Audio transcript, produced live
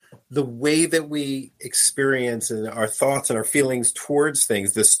the way that we experience and our thoughts and our feelings towards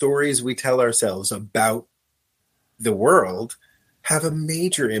things, the stories we tell ourselves about the world have a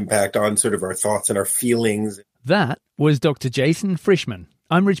major impact on sort of our thoughts and our feelings. That was Dr. Jason Frishman.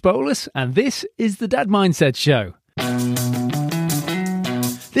 I'm Rich Bolus, and this is the Dad Mindset Show.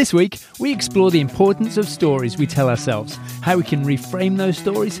 This week, we explore the importance of stories we tell ourselves, how we can reframe those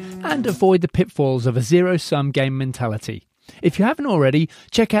stories, and avoid the pitfalls of a zero-sum game mentality. If you haven't already,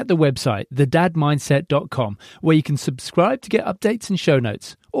 check out the website, thedadmindset.com, where you can subscribe to get updates and show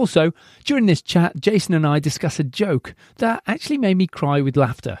notes. Also, during this chat, Jason and I discuss a joke that actually made me cry with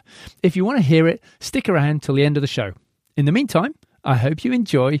laughter. If you want to hear it, stick around till the end of the show. In the meantime, I hope you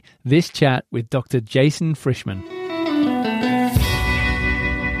enjoy this chat with Dr. Jason Frishman.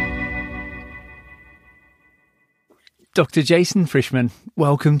 Dr. Jason Frishman,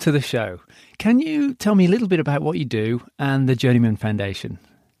 welcome to the show. Can you tell me a little bit about what you do and the Journeyman Foundation?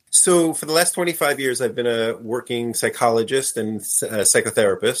 So for the last 25 years, I've been a working psychologist and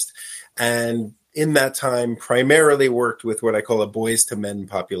psychotherapist. And in that time, primarily worked with what I call a boys to men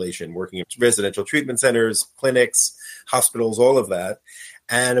population, working in residential treatment centers, clinics, hospitals, all of that.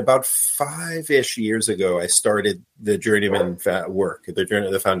 And about 5-ish years ago, I started the Journeyman work,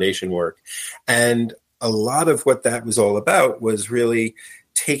 the foundation work. And a lot of what that was all about was really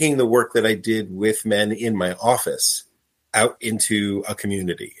taking the work that I did with men in my office out into a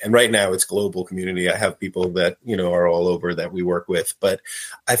community. And right now it's global community. I have people that, are all over that we work with. But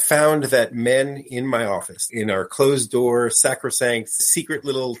I found that men in my office, in our closed door, sacrosanct, secret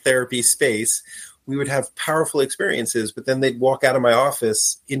little therapy space, we would have powerful experiences, but then they'd walk out of my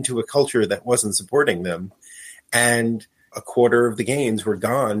office into a culture that wasn't supporting them. And a quarter of the gains were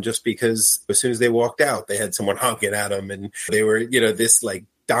gone just because as soon as they walked out, they had someone honking at them. And they were, this like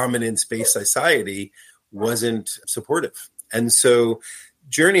dominant space society wasn't supportive. And so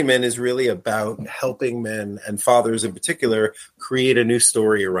Journeyman is really about helping men and fathers in particular create a new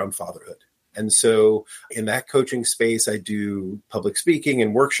story around fatherhood. And so in that coaching space, I do public speaking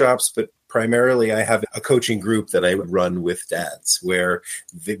and workshops, but primarily I have a coaching group that I run with dads where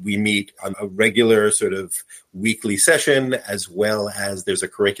we meet on a regular sort of weekly session, as well as there's a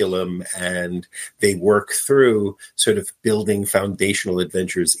curriculum and they work through sort of building foundational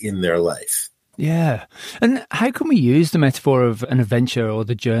adventures in their life. Yeah. And how can we use the metaphor of an adventure or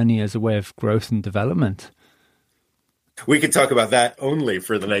the journey as a way of growth and development? We could talk about that only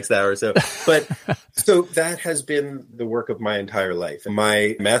for the next hour or so. But so that has been the work of my entire life.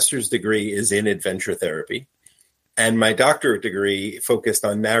 My master's degree is in adventure therapy, and my doctorate degree focused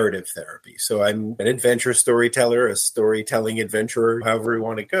on narrative therapy. So I'm an adventure storyteller, a storytelling adventurer, however we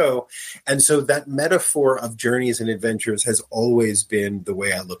want to go. And so that metaphor of journeys and adventures has always been the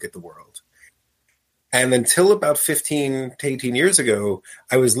way I look at the world. And until about 15 to 18 years ago,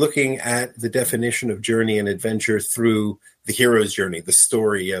 I was looking at the definition of journey and adventure through the hero's journey, the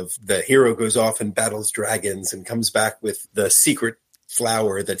story of the hero goes off and battles dragons and comes back with the secret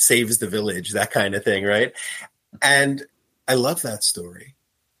flower that saves the village, that kind of thing, right? And I love that story.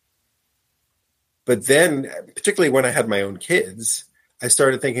 But then, particularly when I had my own kids, I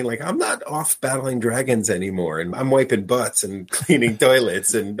started thinking, I'm not off battling dragons anymore, and I'm wiping butts and cleaning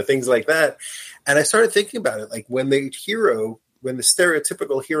toilets and things like that. And I started thinking about it, when the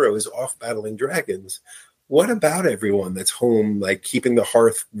stereotypical hero is off battling dragons, what about everyone that's home, keeping the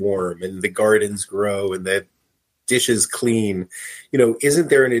hearth warm and the gardens grow and the dishes clean? Isn't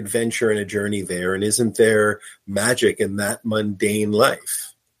there an adventure and a journey there? And isn't there magic in that mundane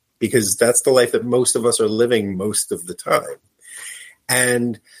life? Because that's the life that most of us are living most of the time.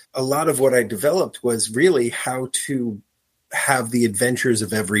 And a lot of what I developed was really how to have the adventures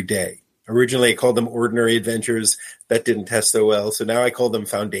of every day. Originally, I called them ordinary adventures. That didn't test so well. So now I call them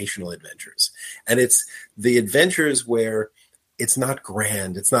foundational adventures. And it's the adventures where it's not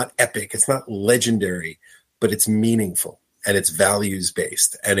grand, it's not epic, it's not legendary, but it's meaningful and it's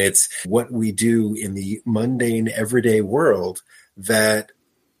values-based. And it's what we do in the mundane, everyday world that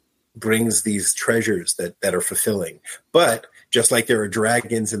brings these treasures that are fulfilling. But just like there are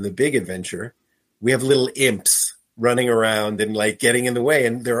dragons in the big adventure, we have little imps running around and getting in the way.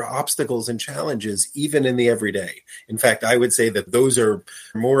 And there are obstacles and challenges even in the everyday. In fact, I would say that those are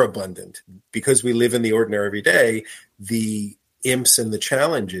more abundant because we live in the ordinary everyday. The imps and the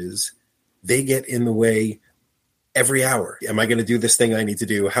challenges, they get in the way every hour. Am I going to do this thing I need to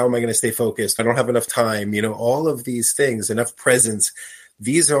do? How am I going to stay focused? I don't have enough time. All of these things, enough presence.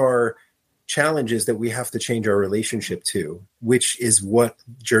 These are challenges that we have to change our relationship to, which is what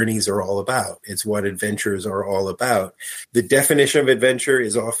journeys are all about. It's what adventures are all about. The definition of adventure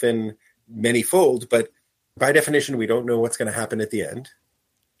is often manyfold, but by definition, we don't know what's going to happen at the end.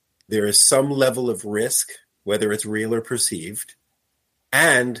 there is some level of risk, whether it's real or perceived.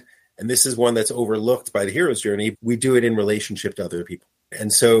 And this is one that's overlooked by the hero's journey, we do it in relationship to other people.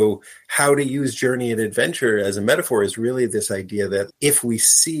 And so how to use journey and adventure as a metaphor is really this idea that if we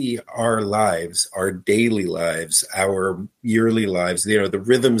see our lives, our daily lives, our yearly lives, the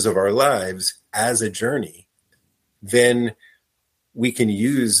rhythms of our lives as a journey, then we can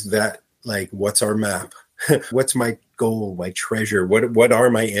use that, like, what's our map? What's my goal, my treasure? What are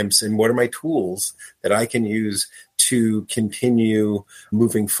my imps and what are my tools that I can use to continue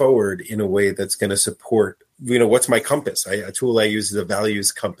moving forward in a way that's going to support, what's my compass? A tool I use is a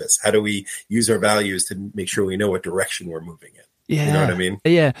values compass. How do we use our values to make sure we know what direction we're moving in? Yeah. You know what I mean?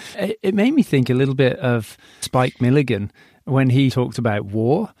 Yeah. It made me think a little bit of Spike Milligan when he talked about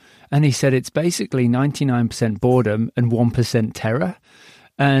war. And he said it's basically 99% boredom and 1% terror.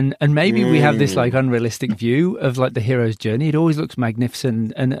 And maybe we have this like unrealistic view of like the hero's journey. It always looks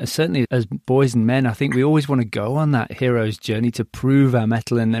magnificent. And certainly as boys and men, I think we always want to go on that hero's journey to prove our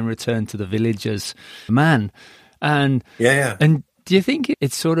mettle and then return to the village as a man. And And do you think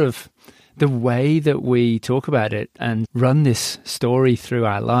it's sort of the way that we talk about it and run this story through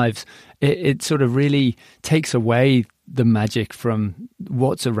our lives, it sort of really takes away the magic from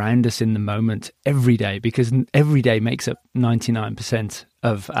what's around us in the moment every day, because every day makes up 99%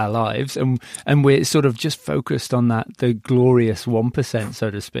 of our lives, and we're sort of just focused on the glorious 1%,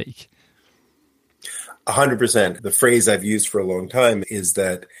 so to speak. 100%. The phrase I've used for a long time is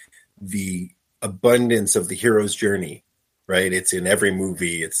that the abundance of the hero's journey, right? It's in every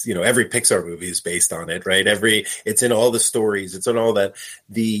movie. It's, every Pixar movie is based on it, right? It's in all the stories. It's in all that.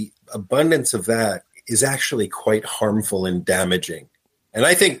 The abundance of that is actually quite harmful and damaging. And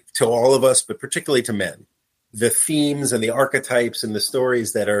I think to all of us, but particularly to men, the themes and the archetypes and the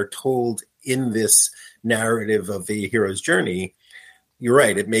stories that are told in this narrative of the hero's journey, you're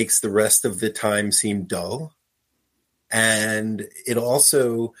right, it makes the rest of the time seem dull. And it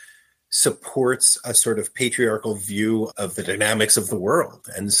also supports a sort of patriarchal view of the dynamics of the world.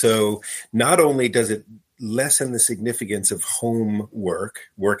 And so not only does it lessen the significance of work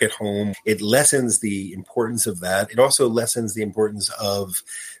at home. It lessens the importance of that. It also lessens the importance of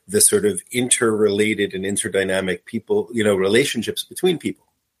the sort of interrelated and interdynamic relationships between people,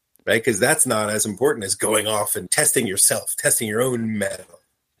 right? Because that's not as important as going off and testing yourself, testing your own mettle.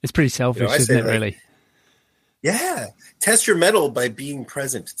 It's pretty selfish, isn't it, really? Yeah. Test your mettle by being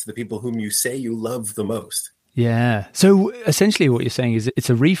present to the people whom you say you love the most. Yeah. So essentially what you're saying is it's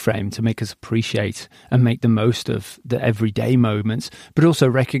a reframe to make us appreciate and make the most of the everyday moments, but also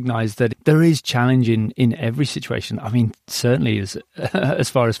recognize that there is challenge in every situation. I mean, certainly as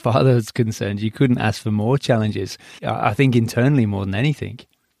far as father is concerned, you couldn't ask for more challenges, I think internally more than anything.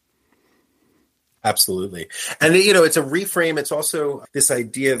 Absolutely. And, it's a reframe. It's also this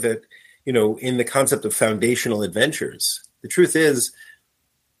idea that, in the concept of foundational adventures, the truth is,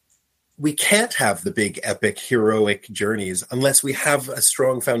 we can't have the big, epic, heroic journeys unless we have a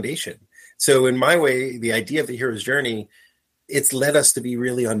strong foundation. So in my way, the idea of the hero's journey, it's led us to be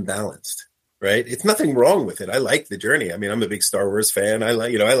really unbalanced, right? It's nothing wrong with it. I like the journey. I mean, I'm a big Star Wars fan. I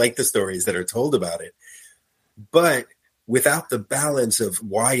like the stories that are told about it. But without the balance of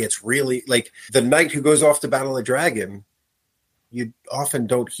why it's really like the knight who goes off to battle a dragon, you often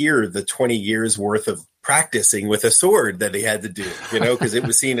don't hear the 20 years worth of practicing with a sword that he had to do, because it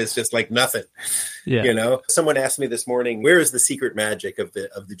was seen as just like nothing. Yeah. Someone asked me this morning, where is the secret magic of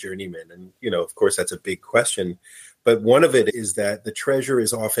the journeyman? And, of course, that's a big question. But one of it is that the treasure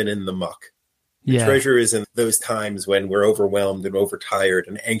is often in the muck. The treasure is in those times when we're overwhelmed and overtired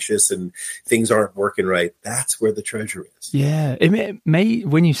and anxious and things aren't working right. That's where the treasure is. Yeah. It may,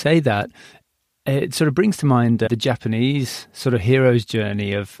 when you say that, it sort of brings to mind the Japanese sort of hero's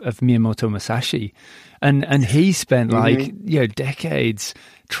journey of Miyamoto Musashi. And he spent decades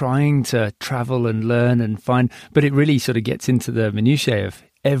trying to travel and learn and find, but it really sort of gets into the minutiae of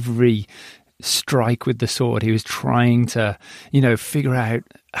every strike with the sword. He was trying to, figure out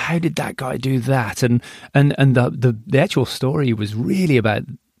how did that guy do that? And the actual story was really about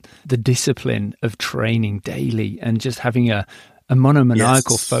the discipline of training daily and just having a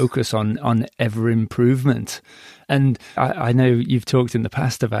monomaniacal focus on ever improvement. And I know you've talked in the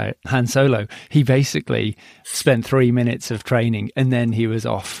past about Han Solo. He basically spent 3 minutes of training and then he was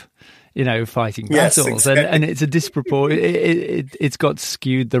off, fighting battles. Exactly. And it's a it's got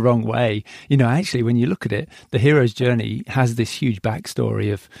skewed the wrong way. Actually, when you look at it, the hero's journey has this huge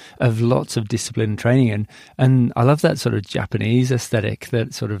backstory of lots of discipline and training. And I love that sort of Japanese aesthetic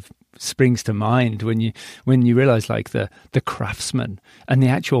that sort of springs to mind when you realize like the craftsman and the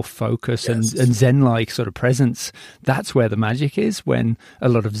actual focus and Zen-like sort of presence. That's where the magic is when a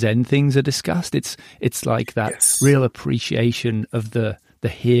lot of Zen things are discussed. It's like that real appreciation of the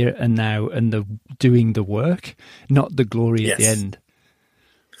here and now and the doing the work, not the glory at the end.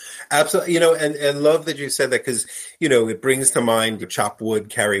 Absolutely. And love that you said that, because, it brings to mind chop wood,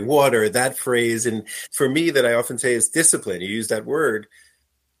 carry water, that phrase. And for me, that I often say is discipline. You use that word.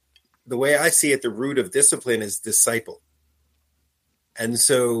 The way I see it, the root of discipline is disciple. And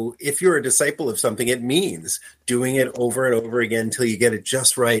so if you're a disciple of something, it means doing it over and over again until you get it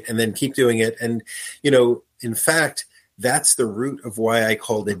just right, and then keep doing it. And, in fact, that's the root of why I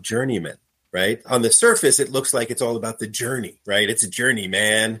called it journeyman. Right. On the surface, it looks like it's all about the journey. Right. It's a journey,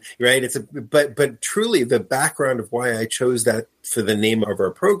 man. Right. But truly, the background of why I chose that for the name of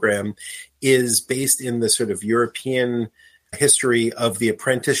our program is based in the sort of European history of the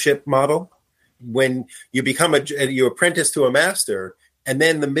apprenticeship model. When you become you apprentice to a master, and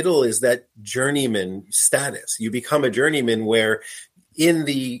then the middle is that journeyman status. You become a journeyman where in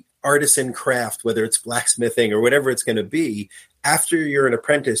the artisan craft, whether it's blacksmithing or whatever it's going to be, after you're an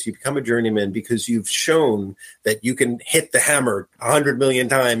apprentice, you become a journeyman because you've shown that you can hit the hammer 100 million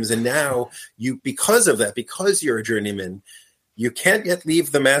times. And now because of that, because you're a journeyman, you can't yet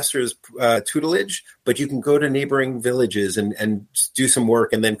leave the master's tutelage, but you can go to neighboring villages and do some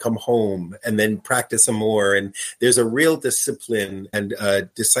work and then come home and then practice some more. And there's a real discipline and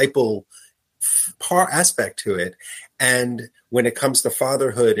disciple aspect to it. And when it comes to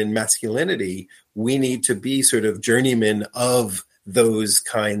fatherhood and masculinity, we need to be sort of journeymen of those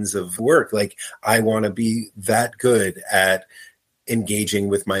kinds of work. Like, I want to be that good at engaging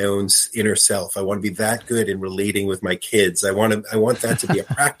with my own inner self. I want to be that good in relating with my kids. I want that to be a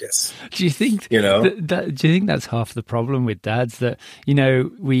practice. Do you think do you think that's half the problem with dads, that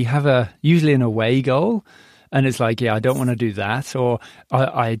we have usually an away goal? And it's like, I don't want to do that, or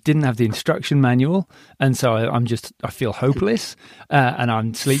I didn't have the instruction manual, and so I feel hopeless, and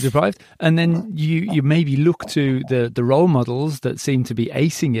I'm sleep deprived. And then you maybe look to the role models that seem to be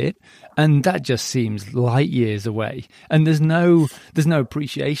acing it, and that just seems light years away. And there's no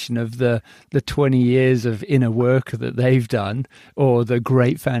appreciation of the 20 years of inner work that they've done, or the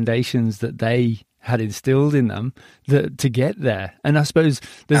great foundations that they had instilled in them to get there. And I suppose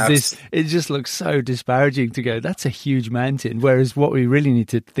there's it just looks so disparaging to go, that's a huge mountain. Whereas what we really need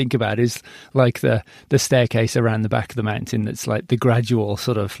to think about is like the staircase around the back of the mountain. That's like the gradual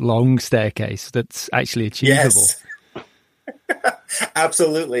sort of long staircase that's actually achievable. Yes.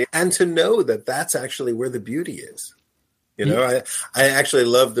 Absolutely. And to know that that's actually where the beauty is. I actually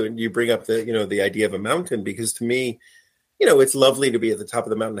love that you bring up the idea of a mountain, because to me, it's lovely to be at the top of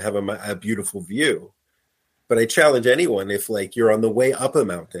the mountain and have a beautiful view. But I challenge anyone, if you're on the way up a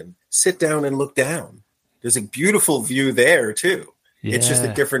mountain, sit down and look down. There's a beautiful view there too. Yeah. It's just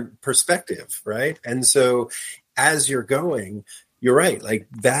a different perspective, right? And so as you're going, you're right. Like,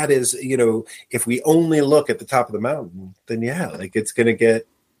 that is, if we only look at the top of the mountain, then it's going to get,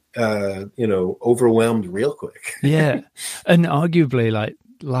 overwhelmed real quick. Yeah. And arguably,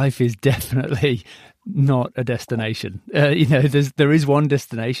 life is definitely not a destination. There is one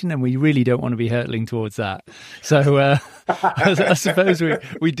destination, and we really don't want to be hurtling towards that. So I suppose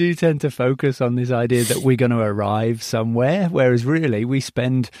we do tend to focus on this idea that we're going to arrive somewhere, whereas really we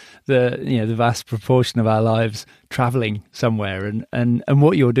spend the vast proportion of our lives traveling somewhere. And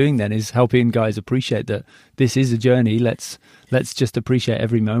what you're doing then is helping guys appreciate that this is a journey. Let's just appreciate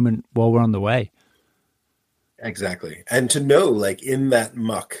every moment while we're on the way. Exactly. And to know, in that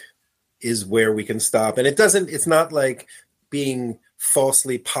muck is where we can stop. And it's not like being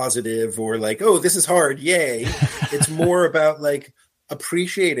falsely positive or oh, this is hard, yay. It's more about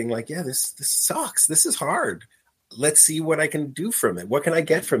appreciating, this sucks. This is hard. Let's see what I can do from it. What can I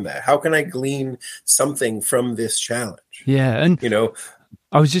get from that? How can I glean something from this challenge? Yeah. And,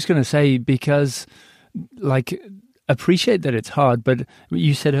 I was just going to say, because appreciate that it's hard, but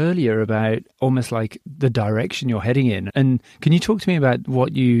you said earlier about almost like the direction you're heading in. And can you talk to me about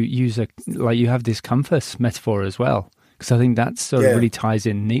what you use? You have this compass metaphor as well, because I think that sort of really ties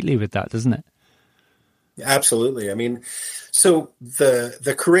in neatly with that, doesn't it? Absolutely. I mean, so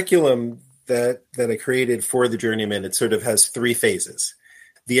the curriculum that I created for the Journeyman, it sort of has 3 phases.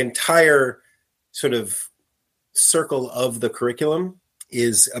 The entire sort of circle of the curriculum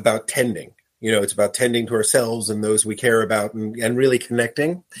is about tending. It's about tending to ourselves and those we care about, and really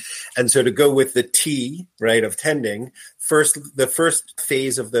connecting. And so to go with the T, right, of tending, the first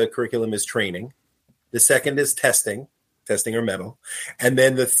phase of the curriculum is training. The second is testing or metal. And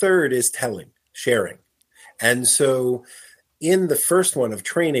then the third is telling, sharing. And so in the first one of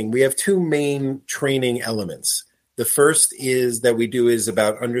training, we have two main training elements. The first is that we do is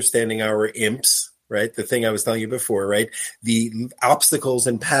about understanding our imps, right? The thing I was telling you before, right? The obstacles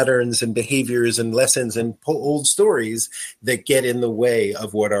and patterns and behaviors and lessons and old stories that get in the way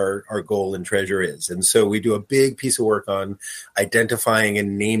of what our goal and treasure is. And so we do a big piece of work on identifying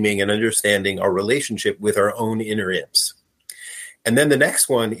and naming and understanding our relationship with our own inner imps. And then the next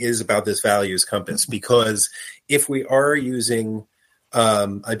one is about this values compass, because if we are using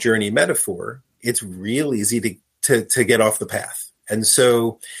a journey metaphor, it's real easy to get off the path. And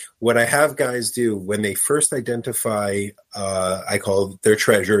so what I have guys do when they first identify, I call their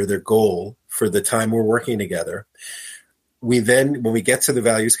treasure, their goal for the time we're working together, we then, when we get to the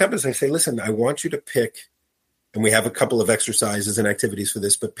values compass, I say, listen, I want you to pick, and we have a couple of exercises and activities for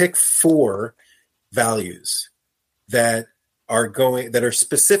this, but pick 4 values that are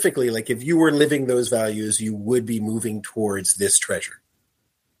specifically like, if you were living those values, you would be moving towards this treasure.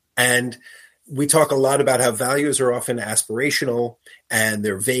 And we talk a lot about how values are often aspirational and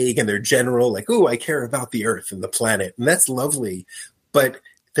they're vague and they're general, like, oh, I care about the earth and the planet. And that's lovely, but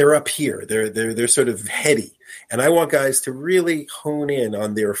they're up here. They're sort of heady. And I want guys to really hone in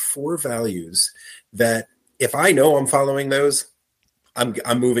on their 4 values that if I know I'm following those,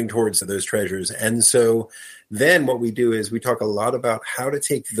 I'm moving towards those treasures. And so then what we do is we talk a lot about how to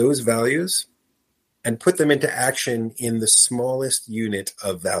take those values and put them into action in the smallest unit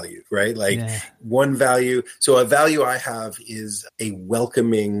of value, right? Like one value. So a value I have is a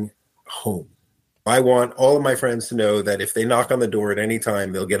welcoming home. I want all of my friends to know that if they knock on the door at any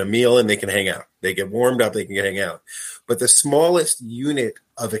time, they'll get a meal and they can hang out. They get warmed up, they can hang out. But the smallest unit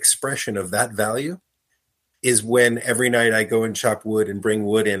of expression of that value is when every night I go and chop wood and bring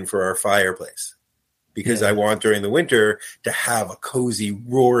wood in for our fireplace. Because I want during the winter to have a cozy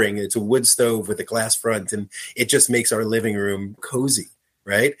roaring. It's a wood stove with a glass front, and it just makes our living room cozy,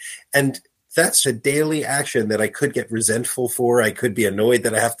 right? And that's a daily action that I could get resentful for. I could be annoyed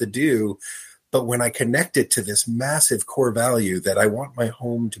that I have to do. But when I connect it to this massive core value that I want my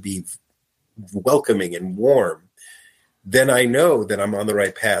home to be welcoming and warm, then I know that I'm on the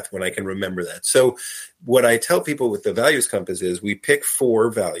right path when I can remember that. So what I tell people with the values compass is we pick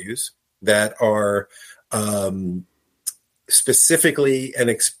 4 values that are specifically an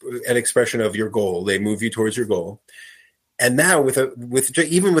expression of your goal. They move you towards your goal. And now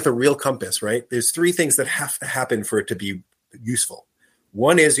even with a real compass, right? There's 3 things that have to happen for it to be useful.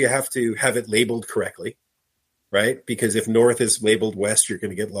 One is you have to have it labeled correctly, right? Because if north is labeled west, you're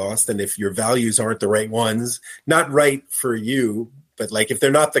going to get lost. And if your values aren't the right ones, not right for you, but like if they're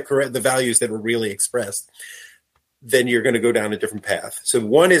not the values that were really expressed, then you're going to go down a different path. So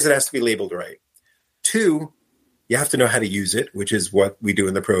one is it has to be labeled right. 2, you have to know how to use it, which is what we do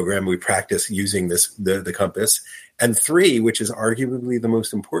in the program. We practice using the compass. And 3, which is arguably the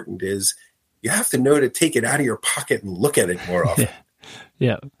most important, is you have to know to take it out of your pocket and look at it more often.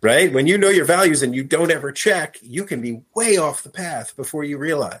 Yeah. Right? When you know your values and you don't ever check, you can be way off the path before you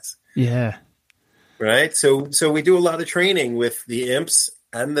realize. Yeah. Right? So we do a lot of training with the imps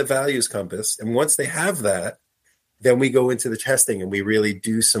and the values compass. And once they have that, then we go into the testing and we really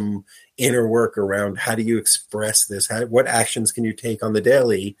do some inner work around how do you express this? What actions can you take on the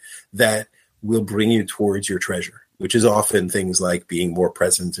daily that will bring you towards your treasure, which is often things like being more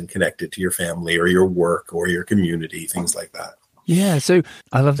present and connected to your family or your work or your community, things like that. Yeah, so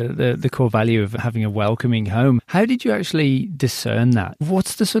I love the core value of having a welcoming home. How did you actually discern that?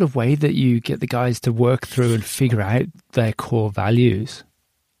 What's the sort of way that you get the guys to work through and figure out their core values?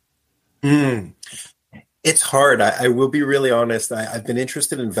 It's hard. I will be really honest. I've been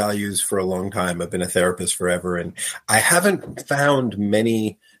interested in values for a long time. I've been a therapist forever, and I haven't found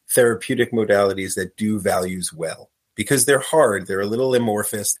many therapeutic modalities that do values well because they're hard. They're a little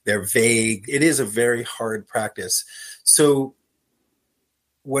amorphous. They're vague. It is a very hard practice. So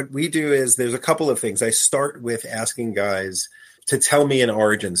what we do is there's a couple of things. I start with asking guys to tell me an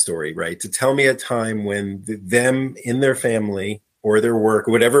origin story, right? To tell me a time when them in their family or their work,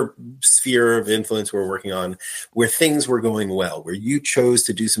 whatever sphere of influence we're working on, where things were going well, where you chose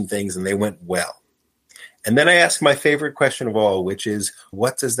to do some things and they went well. And then I ask my favorite question of all, which is,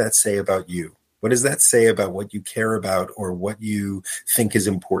 what does that say about you? What does that say about what you care about or what you think is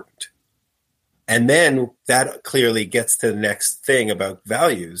important? And then that clearly gets to the next thing about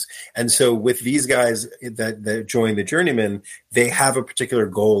values. And so with these guys that join the Journeyman, they have a particular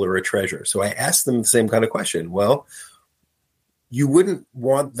goal or a treasure. So I ask them the same kind of question. Well, you wouldn't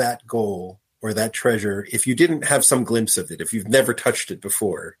want that goal or that treasure if you didn't have some glimpse of it. If you've never touched it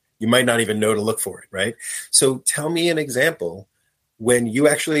before, you might not even know to look for it, right? So tell me an example when you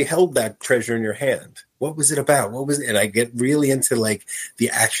actually held that treasure in your hand. What was it about? What was it? And I get really into like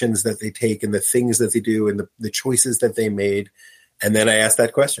the actions that they take and the things that they do and the choices that they made. And then I ask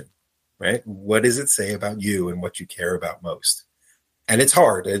that question, right? What does it say about you and what you care about most? And it's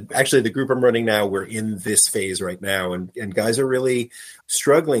hard. And actually, the group I'm running now, we're in this phase right now. And guys are really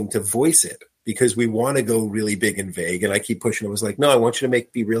struggling to voice it because we want to go really big and vague. And I keep pushing. I was like, no, I want you to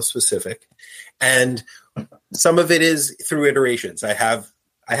be real specific. And some of it is through iterations. I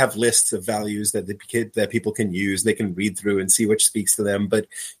have lists of values that people can use. They can read through and see which speaks to them. But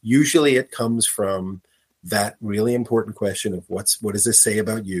usually it comes from that really important question of what does this say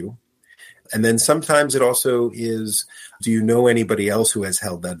about you? And then sometimes it also is, do you know anybody else who has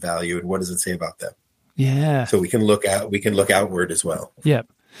held that value and what does it say about them? Yeah. So we can look outward as well. Yeah.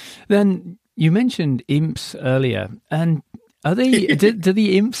 Then you mentioned imps earlier, and are they, do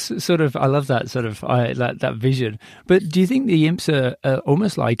the imps sort of, I love that sort of, that vision, but do you think the imps are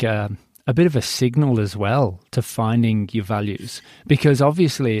almost like a bit of a signal as well to finding your values? Because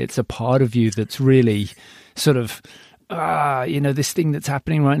obviously it's a part of you that's really sort of, this thing that's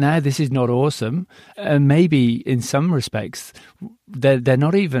happening right now, this is not awesome. And maybe in some respects, they're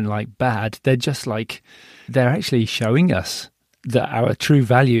not even like bad. They're just like, they're actually showing us that our true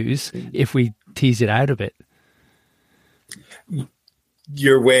values if we tease it out a bit.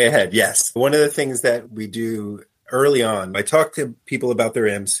 You're way ahead. Yes. One of the things that we do early on, I talk to people about their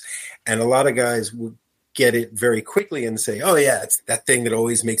imps, and a lot of guys will get it very quickly and say, oh yeah, it's that thing that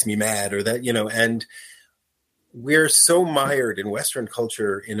always makes me mad, or that, and we're so mired in Western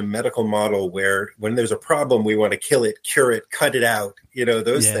culture in a medical model where when there's a problem, we want to kill it, cure it, cut it out,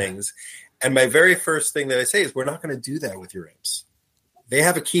 those things. And my very first thing that I say is, we're not going to do that with your imps. They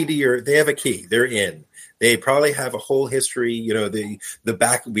have a key. They're in. They probably have a whole history,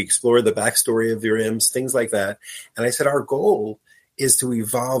 we explore the backstory of their imps, things like that. And I said, our goal is to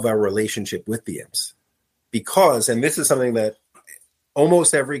evolve our relationship with the imps because, and this is something that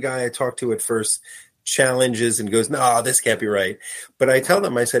almost every guy I talk to at first challenges and goes, no, this can't be right. But I tell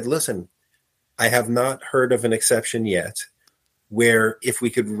them, I said, listen, I have not heard of an exception yet where if we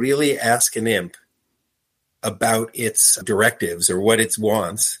could really ask an imp about its directives or what it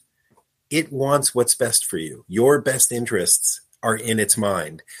wants what's best for you. Your best interests are in its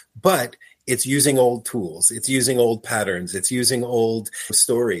mind, but it's using old tools. It's using old patterns. It's using old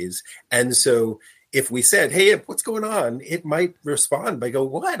stories. And so if we said, hey, what's going on? It might respond by go,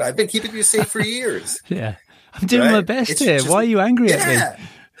 what? I've been keeping you safe for years. Yeah. I'm doing my best here. Why are you angry at me?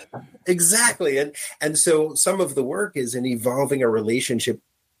 Exactly. And so some of the work is in evolving a relationship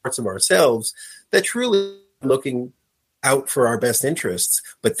parts of ourselves that truly looking out for our best interests.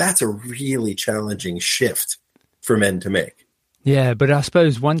 But that's a really challenging shift for men to make. Yeah. But I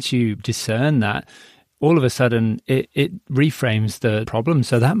suppose once you discern that, all of a sudden it reframes the problem.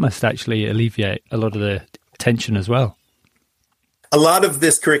 So that must actually alleviate a lot of the tension as well. A lot of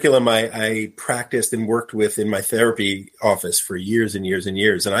this curriculum I practiced and worked with in my therapy office for years and years and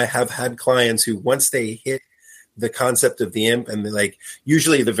years. And I have had clients who, once they hit the concept of the imp, and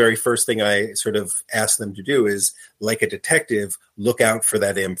usually the very first thing I sort of ask them to do is, like a detective, look out for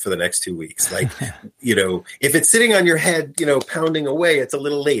that imp for the next 2 weeks. Like, if it's sitting on your head, pounding away, it's a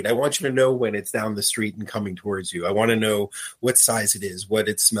little late. I want you to know when it's down the street and coming towards you. I want to know what size it is, what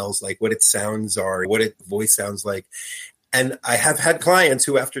it smells like, what its sounds are, what its voice sounds like. And I have had clients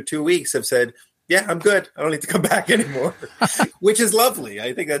who after 2 weeks have said, yeah, I'm good. I don't need to come back anymore, which is lovely.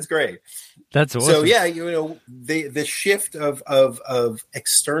 I think that's great. That's awesome. So yeah, the shift of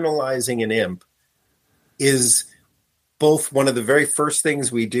externalizing an imp is both one of the very first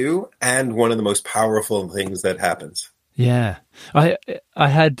things we do and one of the most powerful things that happens. Yeah. I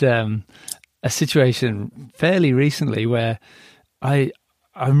had a situation fairly recently where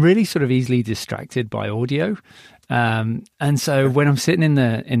I'm really sort of easily distracted by audio. And so when I'm sitting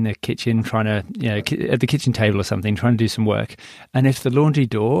in the kitchen trying to, at the kitchen table or something, trying to do some work, and if the laundry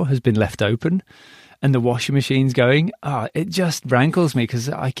door has been left open and the washing machine's going, it just rankles me because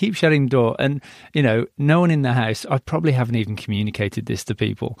I keep shutting the door and, no one in the house, I probably haven't even communicated this to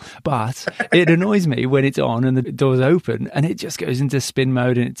people, but it annoys me when it's on and the door's open and it just goes into spin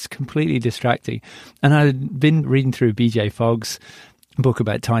mode and it's completely distracting. And I've been reading through BJ Fogg's book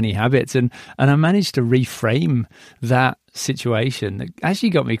about tiny habits and I managed to reframe that situation that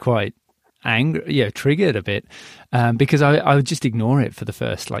actually got me quite angry, triggered a bit, because I would just ignore it for the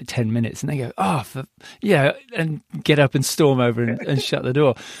first 10 minutes and they go, and get up and storm over and shut the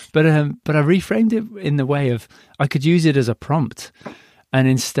door. But I reframed it in the way of I could use it as a prompt. And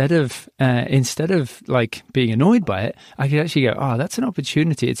instead of being annoyed by it, I could actually go, that's an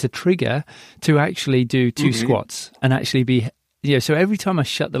opportunity. It's a trigger to actually do two squats and actually be So every time I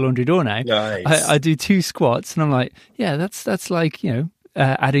shut the laundry door now, Nice. I do 2 squats, and I'm like, yeah, that's like,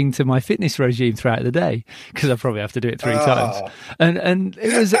 adding to my fitness regime throughout the day, because I probably have to do it 3 times. And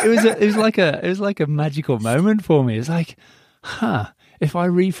it was like a magical moment for me. It's like, if I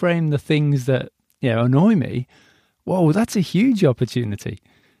reframe the things that annoy me, whoa, that's a huge opportunity.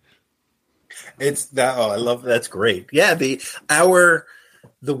 It's that. Oh, I love that's great. Yeah,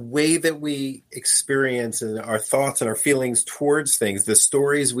 the way that we experience and our thoughts and our feelings towards things, the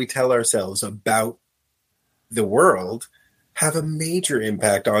stories we tell ourselves about the world, have a major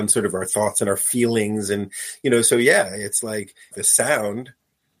impact on sort of our thoughts and our feelings. And so it's like the sound.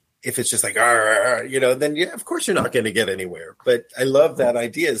 If it's just like, then of course you're not going to get anywhere. But I love that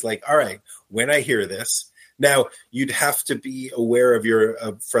idea. Is like, all right, when I hear this. Now, you'd have to be aware of your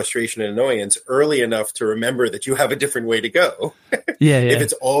frustration and annoyance early enough to remember that you have a different way to go. Yeah. If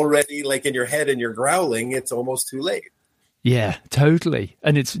it's already like in your head and you're growling, it's almost too late. Yeah, totally.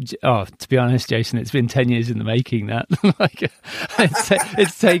 And it's, to be honest, Jason, it's been 10 years in the making, that.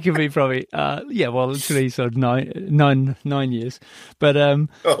 It's taken me probably, literally sort of nine years. But, oh,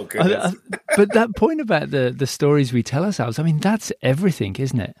 goodness. But that point about the stories we tell ourselves, I mean, that's everything,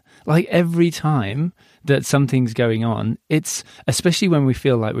 isn't it? Like every time that something's going on, it's, especially when we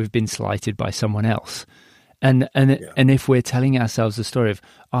feel like we've been slighted by someone else. And if we're telling ourselves the story of,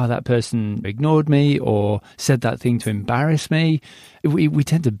 that person ignored me or said that thing to embarrass me, we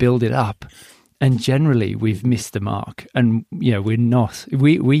tend to build it up. And generally, we've missed the mark. And, we're not,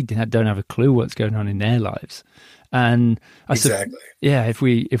 we don't have a clue what's going on in their lives. And exactly. If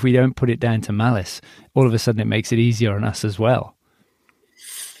we don't put it down to malice, all of a sudden it makes it easier on us as well.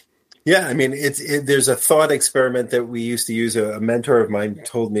 Yeah, I mean, there's a thought experiment that we used to use. A mentor of mine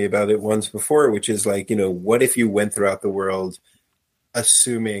told me about it once before, which is like, what if you went throughout the world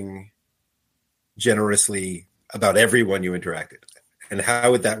assuming generously about everyone you interacted with? And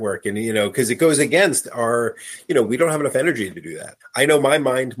how would that work? And, because it goes against our, we don't have enough energy to do that. I know my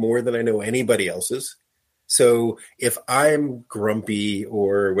mind more than I know anybody else's. So if I'm grumpy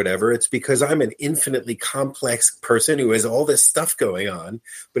or whatever, it's because I'm an infinitely complex person who has all this stuff going on.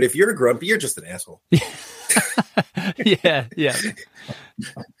 But if you're grumpy, you're just an asshole. Yeah.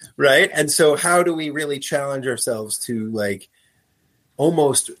 Right. And so how do we really challenge ourselves to like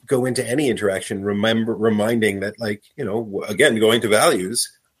almost go into any interaction, reminding that like, again, going to values,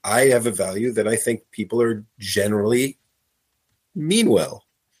 I have a value that I think people are generally mean well.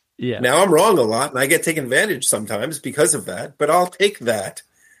 Yeah. Now I'm wrong a lot and I get taken advantage sometimes because of that, but I'll take that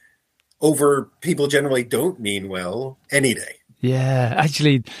over people generally don't mean well any day. Yeah.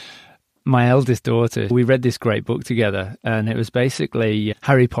 Actually, my eldest daughter, we read this great book together, and it was basically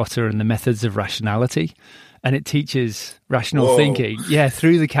Harry Potter and the Methods of Rationality. And it teaches rational thinking,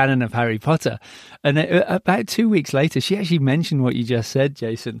 through the canon of Harry Potter. And about 2 weeks later, she actually mentioned what you just said,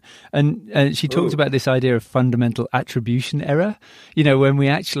 Jason. And she talked about this idea of fundamental attribution error. When we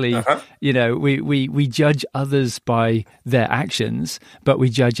actually, we judge others by their actions, but we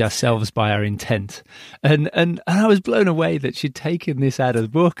judge ourselves by our intent. And I was blown away that she'd taken this out of the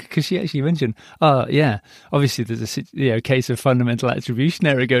book, because she actually mentioned, obviously there's a case of fundamental attribution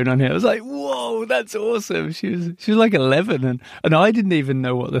error going on here. I was like, whoa, that's awesome. She was like 11, and I didn't even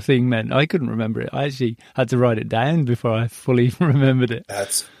know what the thing meant. I couldn't remember it. I actually had to write it down before I fully remembered it.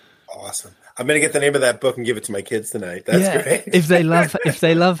 That's awesome. I'm going to get the name of that book and give it to my kids tonight. That's great. If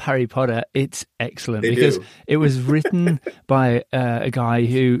they love Harry Potter, it's excellent because it was written by a guy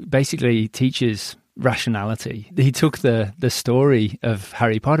who basically teaches rationality. He took the story of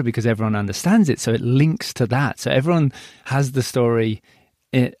Harry Potter because everyone understands it, so it links to that. So everyone has the story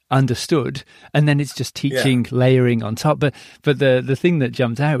understood, and then it's just teaching, layering on top. But the thing that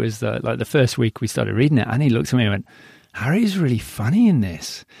jumped out was that, like, the first week we started reading it, and he looked at me and went, Harry's really funny in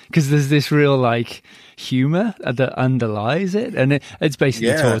this, because there's this real like humor that underlies it, and it's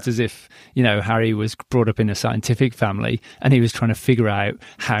basically taught as if Harry was brought up in a scientific family and he was trying to figure out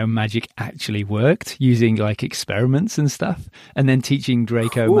how magic actually worked using like experiments and stuff, and then teaching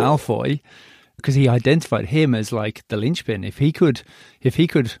Draco Malfoy, because he identified him as like the linchpin. If he could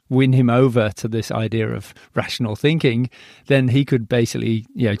win him over to this idea of rational thinking, then he could basically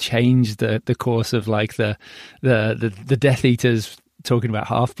change the course of like the Death Eaters talking about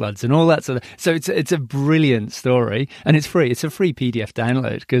half-bloods and all that sort of. So it's a brilliant story, and it's free. It's a free PDF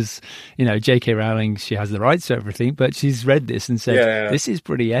download because J.K. Rowling, she has the rights to everything, but she's read this and said this is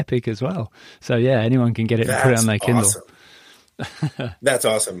pretty epic as well. So anyone can get it and put it on their Kindle. Awesome. That's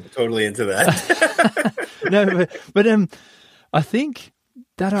awesome. Totally into that. No, but I think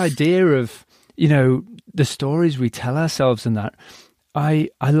that idea of the stories we tell ourselves and that I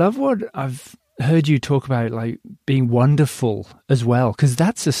love what I've heard you talk about like being wonderful as well, because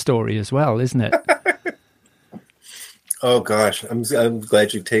that's a story as well, isn't it? Oh gosh, I'm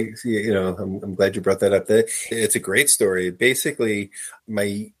glad I'm glad you brought that up. It's a great story. Basically,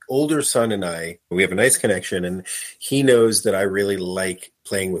 my older son and I, we have a nice connection, and he knows that I really like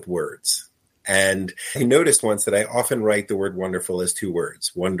playing with words. And he noticed once that I often write the word wonderful as two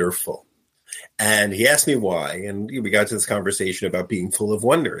words, wonderful. And he asked me why, and we got to this conversation about being full of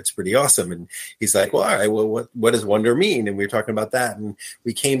wonder. It's pretty awesome. And he's like, well, all right, well, what does wonder mean? And we were talking about that. And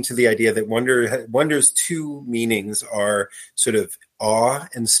we came to the idea that wonder's two meanings are sort of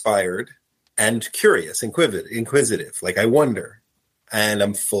awe-inspired and curious, inquisitive. Like I wonder, and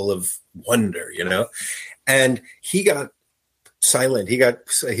I'm full of wonder, And he got silent. He got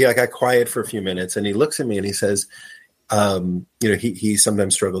quiet for a few minutes, and he looks at me and he says, he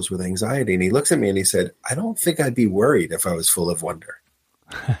sometimes struggles with anxiety, and he looks at me and he said, I don't think I'd be worried if I was full of wonder.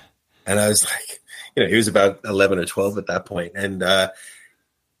 And I was like, he was about 11 or 12 at that point. And I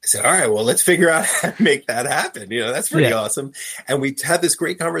said, all right, well, let's figure out how to make that happen. That's pretty awesome. And we had this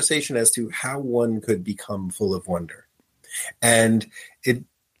great conversation as to how one could become full of wonder. And it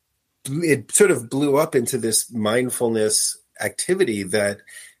sort of blew up into this mindfulness activity that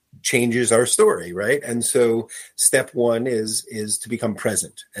changes our story, right? And so step one is to become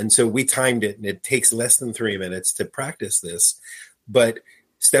present. And so we timed it, and it takes less than 3 minutes to practice this. But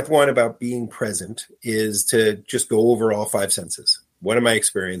step one about being present is to just go over all 5 senses. What am I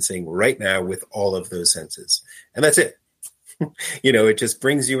experiencing right now with all of those senses? And that's it. It just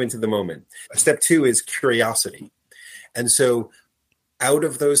brings you into the moment. Step 2 is curiosity. And so out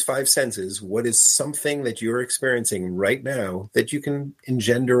of those 5 senses, what is something that you're experiencing right now that you can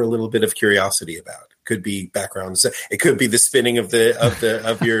engender a little bit of curiosity about? Could be backgrounds. It could be the spinning of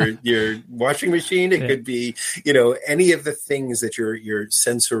your washing machine. It could be, any of the things that you're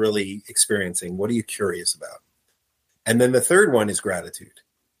sensorily experiencing. What are you curious about? And then the third one is gratitude,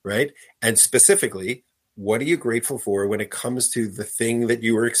 right? And specifically, what are you grateful for when it comes to the thing that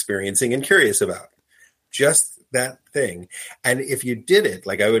you were experiencing and curious about? Just that thing. And if you did it,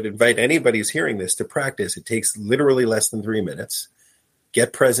 like I would invite anybody who's hearing this to practice. It takes literally less than 3 minutes.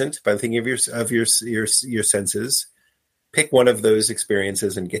 Get present by thinking of your senses. Pick one of those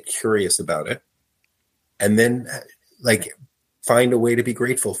experiences and get curious about it. And then find a way to be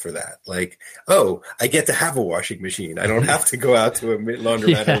grateful for that. Like, oh, I get to have a washing machine. I don't have to go out to a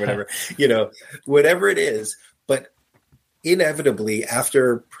laundromat or whatever, whatever it is. But inevitably,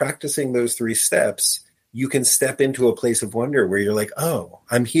 after practicing those 3 steps, you can step into a place of wonder where you're like, oh,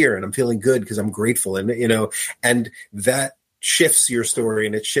 I'm here and I'm feeling good because I'm grateful. And, and that shifts your story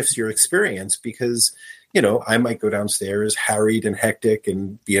and it shifts your experience because, I might go downstairs harried and hectic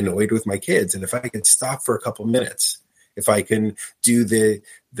and be annoyed with my kids. And if I could stop for a couple minutes, if I can do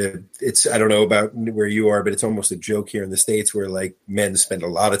it's, I don't know about where you are, but it's almost a joke here in the States where like men spend a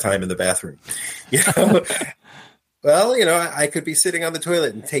lot of time in the bathroom, Well, I could be sitting on the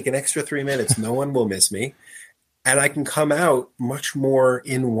toilet and take an extra 3 minutes. No one will miss me. And I can come out much more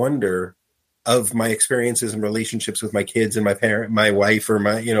in wonder of my experiences and relationships with my kids and my wife or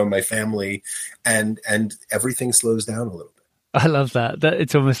my family. And everything slows down a little bit. I love that.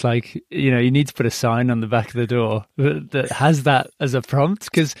 It's almost like, you need to put a sign on the back of the door that has that as a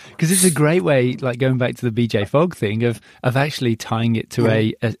prompt because it's a great way, like going back to the BJ Fogg thing of actually tying it to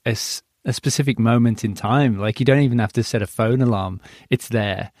a specific moment in time. Like you don't even have to set a phone alarm. It's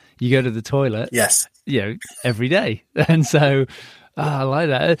there. You go to the toilet. Yes. Every day. And so I like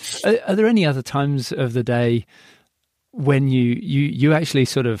that. Are there any other times of the day when you actually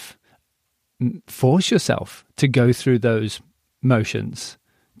sort of force yourself to go through those motions?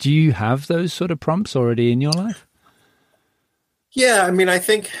 Do you have those sort of prompts already in your life? Yeah, I mean, I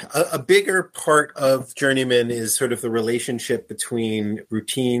think a bigger part of Journeyman is sort of the relationship between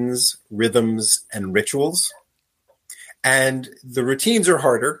routines, rhythms, and rituals. And the routines are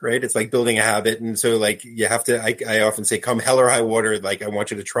harder, right? It's like building a habit. And so like you have to, I often say, come hell or high water, like I want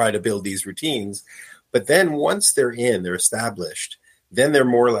you to try to build these routines. But then once they're established, then they're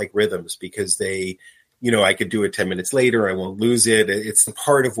more like rhythms because they, I could do it 10 minutes later. I won't lose it. It's the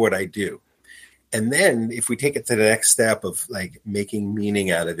part of what I do. And then if we take it to the next step of like making meaning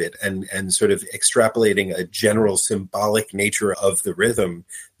out of it and sort of extrapolating a general symbolic nature of the rhythm,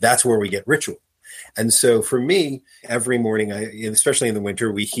 that's where we get ritual. And so for me, every morning, especially in the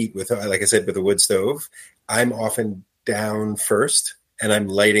winter, we heat with, like I said, with a wood stove. I'm often down first and I'm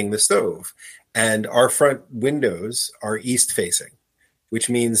lighting the stove. And our front windows are east facing, which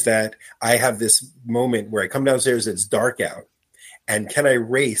means that I have this moment where I come downstairs, it's dark out. And can I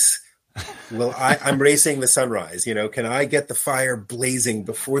race Well, I'm racing the sunrise. Can I get the fire blazing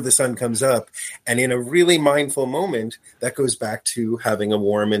before the sun comes up? And in a really mindful moment, that goes back to having a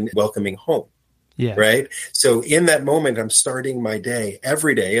warm and welcoming home. Yeah. Right. So in that moment, I'm starting my day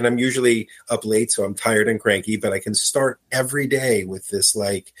every day, and I'm usually up late, so I'm tired and cranky, but I can start every day with this,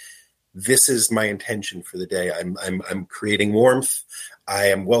 like, this is my intention for the day. I'm creating warmth. I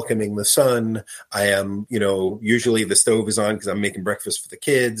am welcoming the sun. I am, usually the stove is on because I'm making breakfast for the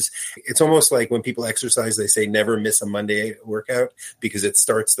kids. It's almost like when people exercise, they say never miss a Monday workout because it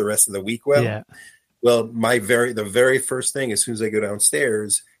starts the rest of the week well. Yeah. Well, the very first thing as soon as I go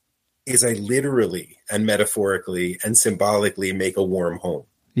downstairs is I literally and metaphorically and symbolically make a warm home.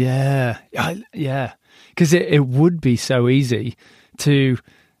 Yeah. Yeah. Because it would be so easy to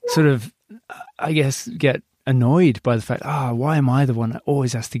sort of, I guess, get annoyed by the fact, why am I the one that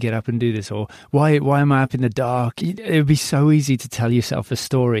always has to get up and do this? Or why am I up in the dark? It would be so easy to tell yourself a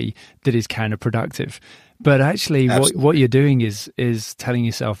story that is counterproductive. But actually what you're doing is telling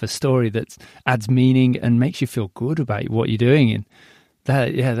yourself a story that adds meaning and makes you feel good about what you're doing. And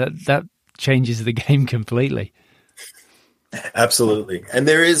that changes the game completely. Absolutely. And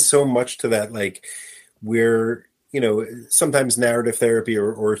there is so much to that. Like, we're, sometimes narrative therapy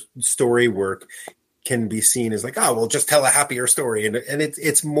or story work can be seen as like, well, just tell a happier story. And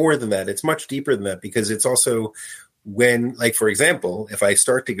it's more than that. It's much deeper than that, because it's also when, like, for example, if I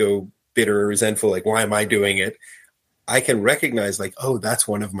start to go bitter or resentful, like, why am I doing it? I can recognize, like, that's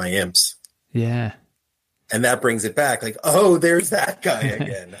one of my imps. Yeah. And that brings it back, like, there's that guy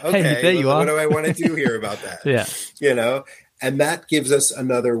again. Okay, hey, there you are. What do I want to do here about that? Yeah. And that gives us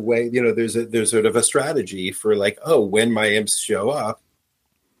another way. There's sort of a strategy for, like, when my imps show up,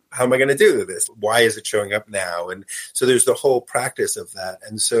 how am I going to do this? Why is it showing up now? And so there's the whole practice of that.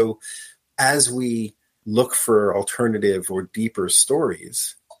 And so as we look for alternative or deeper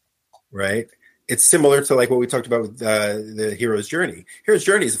stories, right, it's similar to like what we talked about with the hero's journey. Hero's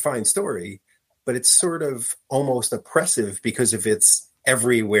journey is a fine story, but it's sort of almost oppressive because of its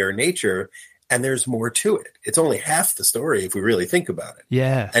everywhere nature. And there's more to it. It's only half the story if we really think about it.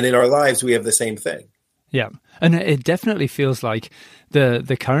 Yeah. And in our lives, we have the same thing. Yeah. And it definitely feels like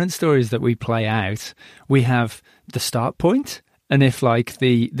the current stories that we play out, we have the start point. And if like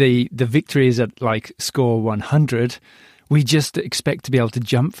the victory is at like score 100, we just expect to be able to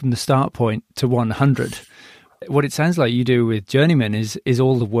jump from the start point to 100. What it sounds like you do with Journeyman is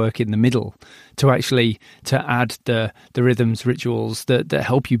all the work in the middle to add the rhythms, rituals that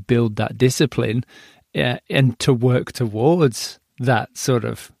help you build that discipline and to work towards that sort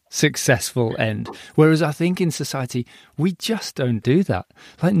of successful end. Whereas I think in society, we just don't do that.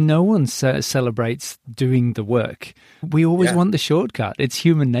 Like, no one celebrates doing the work. We always want the shortcut. It's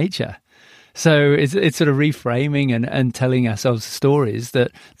human nature. So it's sort of reframing and telling ourselves stories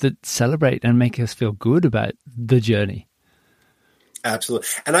that celebrate and make us feel good about the journey. Absolutely.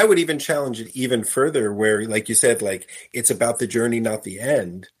 And I would even challenge it even further where, like you said, like, it's about the journey, not the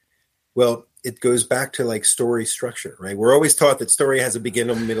end. Well, it goes back to like story structure, right? We're always taught that story has a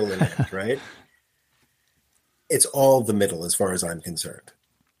beginning, middle, and end, right? It's all the middle as far as I'm concerned,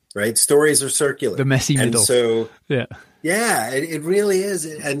 right? Stories are circular. The messy middle. And so, yeah, it really is.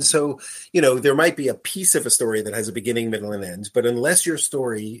 And so, there might be a piece of a story that has a beginning, middle, and end, but unless your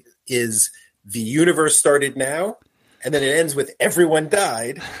story is the universe started now, and then it ends with everyone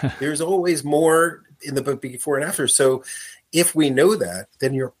died, there's always more in the book before and after. So if we know that,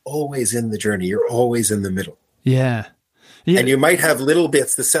 then you're always in the journey. You're always in the middle. Yeah. And you might have little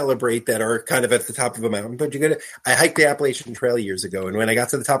bits to celebrate that are kind of at the top of a mountain, but I hiked the Appalachian Trail years ago. And when I got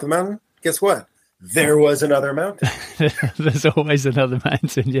to the top of the mountain, guess what? There was another mountain. There's always another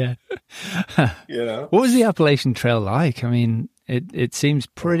mountain. Yeah. What was the Appalachian Trail like? I mean, it seems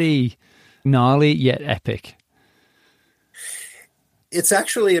pretty gnarly yet epic. It's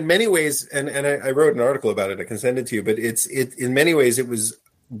actually in many ways, and I wrote an article about it. I can send it to you, but it in many ways it was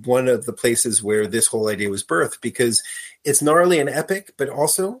one of the places where this whole idea was birthed, because it's gnarly and epic, but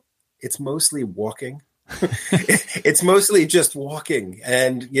also it's mostly walking. It's mostly just walking.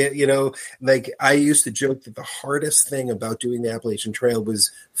 And, like, I used to joke that the hardest thing about doing the Appalachian Trail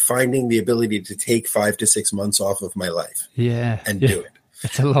was finding the ability to take 5 to 6 months off of my life and do it.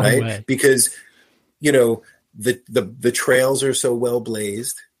 It's a long way. Because, the trails are so well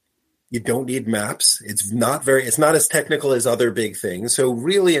blazed. You don't need maps. It's not as technical as other big things. So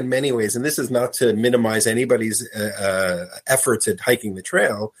really, in many ways, and this is not to minimize anybody's efforts at hiking the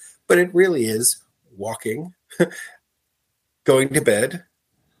trail, but it really is walking, going to bed,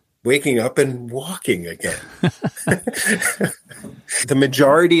 waking up, and walking again. The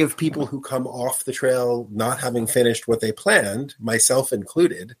majority of people who come off the trail not having finished what they planned, myself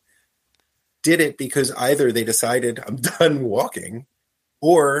included, did it because either they decided I'm done walking,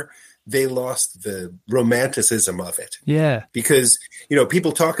 or they lost the romanticism of it. Yeah. Because,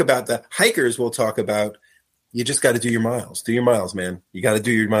 people talk about hikers will talk about, you just got to do your miles. Do your miles, man. You got to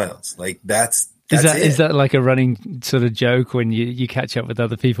do your miles. Like is that like a running sort of joke when you catch up with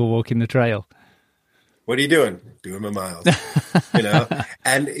other people walking the trail? What are you doing? Doing my miles.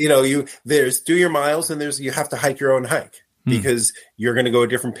 And there's do your miles, and you have to hike your own hike because you're going to go a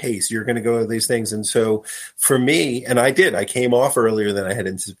different pace. You're going to go these things. And so for me, and I came off earlier than I had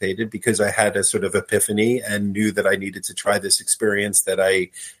anticipated because I had a sort of epiphany and knew that I needed to try this experience that I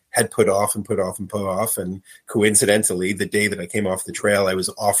had put off. And coincidentally, the day that I came off the trail, I was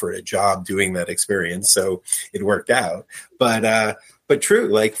offered a job doing that experience. So it worked out. But true,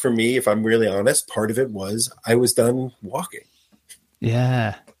 like for me, if I'm really honest, part of it was I was done walking.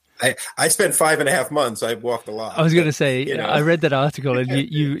 Yeah. I spent 5.5 months. I've walked a lot. I was going to say, I read that article, and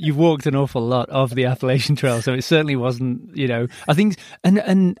you walked an awful lot of the Appalachian Trail, so it certainly wasn't, I think,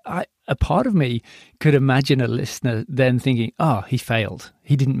 and a part of me could imagine a listener then thinking, oh, he failed.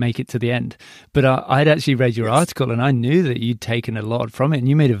 He didn't make it to the end. But I'd actually read your article, and I knew that you'd taken a lot from it, and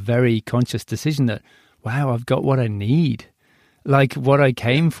you made a very conscious decision that, wow, I've got what I need. Like what I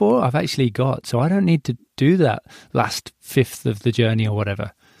came for, I've actually got. So I don't need to do that last fifth of the journey or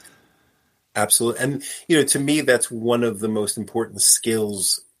whatever. Absolutely. And, to me, that's one of the most important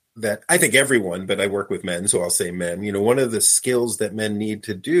skills that I think everyone, but I work with men, so I'll say men, one of the skills that men need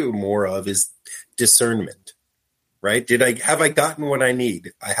to do more of is discernment, right? Have I gotten what I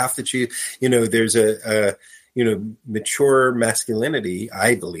need? I have to choose, there's a mature masculinity,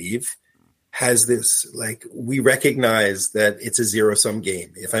 I believe, has this, like, we recognize that it's a zero-sum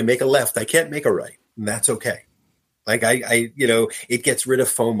game. If I make a left, I can't make a right, and that's okay. Like it gets rid of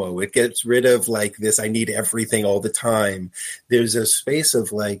FOMO. It gets rid of like this, I need everything all the time. There's a space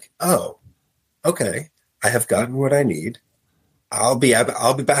of like, oh, okay, I have gotten what I need. I'll be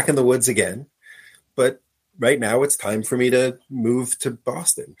back in the woods again. But right now it's time for me to move to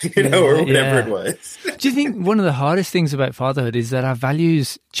Boston, or whatever it was. Do you think one of the hardest things about fatherhood is that our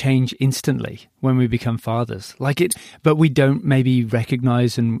values change instantly when we become fathers? But we don't maybe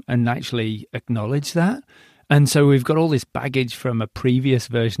recognize and actually acknowledge that. And so we've got all this baggage from a previous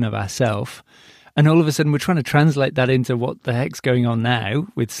version of ourselves. And all of a sudden we're trying to translate that into what the heck's going on now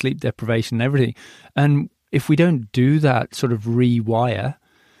with sleep deprivation and everything. And if we don't do that sort of rewire,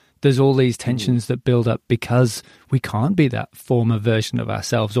 there's all these tensions that build up because we can't be that former version of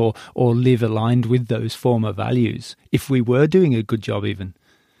ourselves or live aligned with those former values if we were doing a good job even.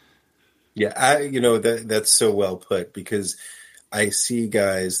 Yeah, that's so well put, because I see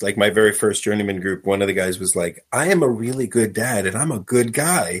guys like my very first journeyman group. One of the guys was like, I am a really good dad and I'm a good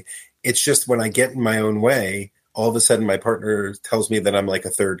guy. It's just when I get in my own way, all of a sudden my partner tells me that I'm like a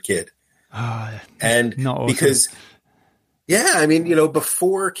third kid. And not awesome. Because,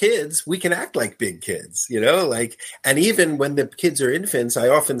 before kids, we can act like big kids, and even when the kids are infants, I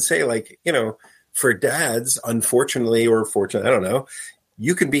often say for dads, unfortunately or fortunately, I don't know,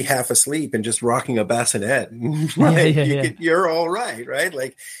 you can be half asleep and just rocking a bassinet. Right? You're all right, right?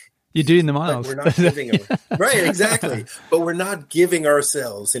 Like you're doing the miles. We're not giving right, exactly. But we're not giving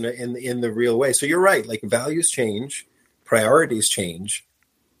ourselves in the real way. So you're right. Like values change, priorities change,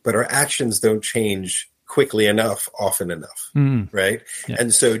 but our actions don't change quickly enough, often enough, right? Yeah.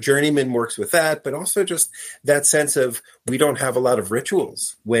 And so Journeyman works with that, but also just that sense of we don't have a lot of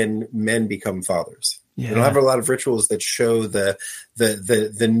rituals when men become fathers. Yeah. We don't have a lot of rituals that show the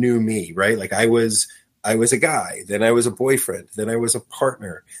new me, right? Like I was a guy, then I was a boyfriend, then I was a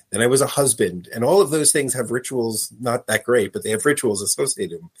partner, then I was a husband, and all of those things have rituals, not that great, but they have rituals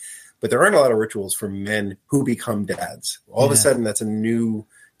associated with them. But there aren't a lot of rituals for men who become dads. All of a sudden, that's a new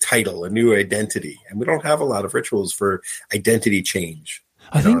title, a new identity, and we don't have a lot of rituals for identity change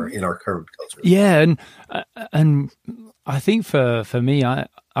in our current culture. Yeah, and I think for me,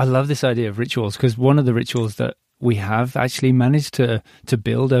 I love this idea of rituals, because one of the rituals that we have actually managed to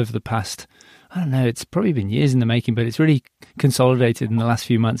build over the past, I don't know, it's probably been years in the making, but it's really consolidated in the last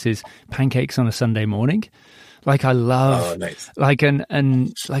few months, is pancakes on a Sunday morning. Like I love, nice.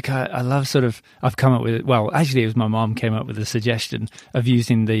 I love sort of, I've come up with, well, actually it was my mom came up with a suggestion of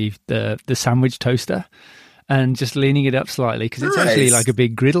using the sandwich toaster and just leaning it up slightly, because it's actually like a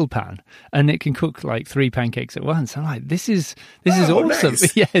big griddle pan and it can cook like 3 pancakes at once. I'm like, this is awesome.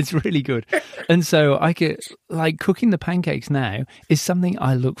 Nice. Yeah, it's really good. And so I could, like, cooking the pancakes now is something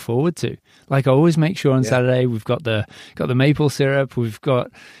I look forward to. Like I always make sure on Saturday we've got the maple syrup, we've got,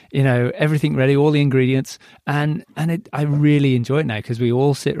 everything ready, all the ingredients. And I really enjoy it now, because we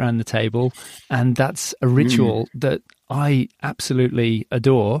all sit around the table, and that's a ritual that I absolutely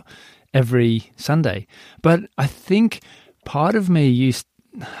adore. every Sunday. But I think part of me used,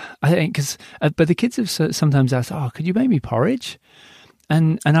 but the kids have sometimes asked, "Oh, could you make me porridge?"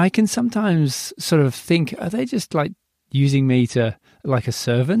 And I can sometimes sort of think, are they just like using me to like a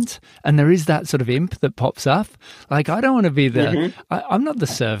servant? And there is that sort of imp that pops up. Like, I don't want to be I'm not the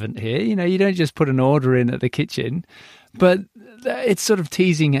servant here. You know, you don't just put an order in at the kitchen. But it's sort of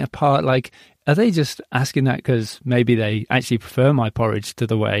teasing it apart. Like, are they just asking that because maybe they actually prefer my porridge to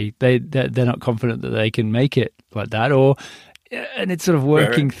the way they're not confident that they can make it like that? And it's sort of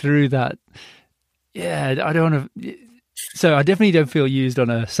working through that. Yeah, I don't want to. So I definitely don't feel used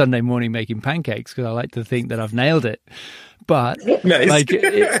on a Sunday morning making pancakes because I like to think that I've nailed it. But nice. Like,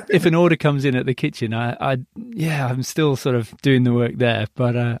 if an order comes in at the kitchen, I'm still sort of doing the work there.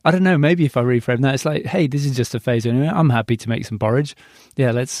 But I don't know. Maybe if I reframe that, it's like, hey, this is just a phase anyway. I'm happy to make some porridge.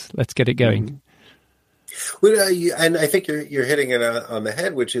 Yeah, let's get it going. Well, and I think you're hitting it on the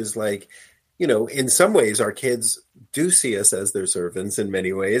head, which is like, you know, in some ways, our kids do see us as their servants in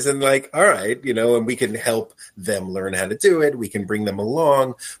many ways. And like, all right, you know, and we can help them learn how to do it. We can bring them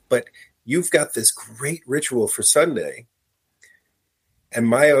along. But you've got this great ritual for Sunday. And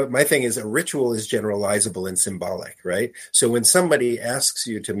my thing is, a ritual is generalizable and symbolic, right? So when somebody asks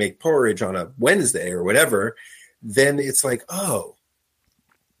you to make porridge on a Wednesday or whatever, then it's like, oh,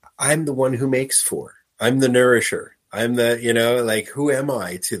 I'm the one who makes for. I'm the nourisher. I'm the, you know, like, who am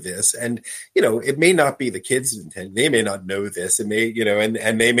I to this? And, you know, it may not be the kids' intent. They may not know this. It may, you know,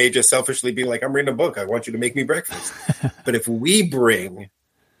 and they may just selfishly be like, I'm reading a book. I want you to make me breakfast. But if we bring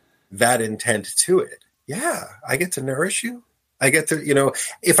that intent to it, yeah, I get to nourish you. I get to, you know,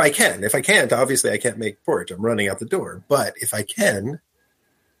 if I can. If I can't, obviously I can't make porridge. I'm running out the door. But if I can,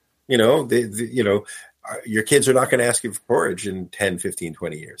 you know, you know, your kids are not going to ask you for porridge in 10, 15,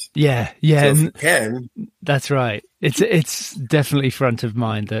 20 years. Yeah. So if you can. That's right. It's definitely front of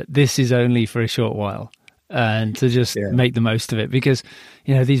mind that this is only for a short while, and to just make the most of it, because,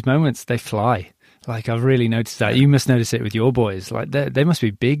 you know, these moments, they fly. Like, I've really noticed that. You must notice it with your boys. Like, they must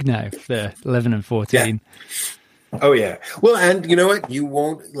be big now. They're 11 and 14. Yeah. Oh, yeah. Well, and you know what? You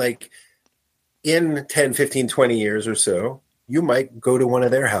won't, like, in 10, 15, 20 years or so, you might go to one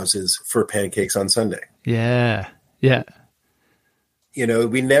of their houses for pancakes on Sunday. Yeah. Yeah. You know,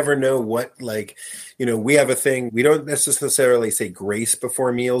 we never know what, like, you know, we have a thing. We don't necessarily say grace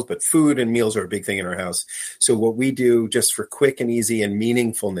before meals, but food and meals are a big thing in our house. So what we do, just for quick and easy and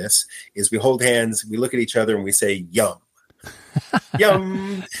meaningfulness, is we hold hands, we look at each other, and we say, yum.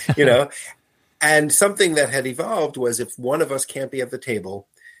 Yum, you know. And something that had evolved was, if one of us can't be at the table,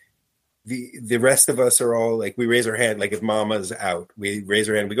 the rest of us are all like, we raise our hand, like if mama's out, we raise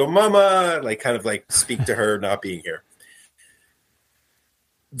our hand, we go, mama, like, kind of like speak to her not being here.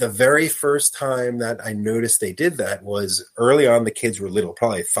 The very first time that I noticed they did that was early on. The kids were little,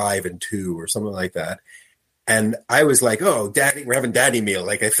 probably 5 and 2 or something like that. And I was like, oh, daddy, we're having daddy meal.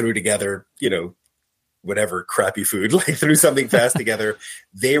 Like, I threw together, you know, whatever crappy food, like threw something fast together.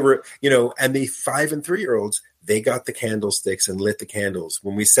 They were, you know, and the 5 and 3-year-olds, they got the candlesticks and lit the candles.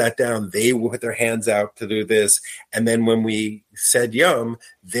 When we sat down, they put their hands out to do this. And then when we said yum,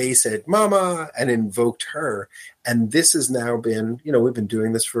 they said mama and invoked her. And this has now been, you know, we've been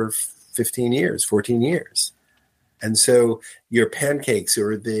doing this for 15 years, 14 years. And so your pancakes,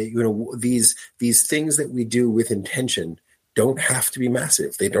 or the, you know, these things that we do with intention, don't have to be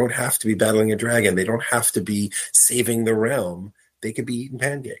massive. They don't have to be battling a dragon. They don't have to be saving the realm. They could be eating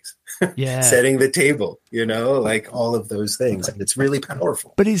pancakes, setting the table, you know, like all of those things. And it's really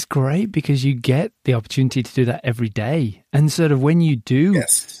powerful. But it's great because you get the opportunity to do that every day. And sort of when you do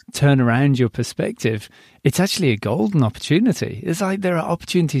turn around your perspective, it's actually a golden opportunity. It's like there are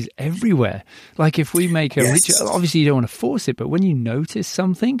opportunities everywhere. Like, if we make a ritual, obviously you don't want to force it, but when you notice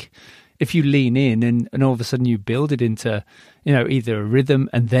something, if you lean in and all of a sudden you build it into, you know, either a rhythm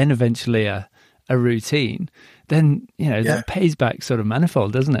and then eventually a routine, then, you know, that pays back sort of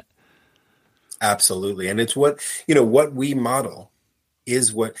manifold, doesn't it? Absolutely. And it's what, you know, what we model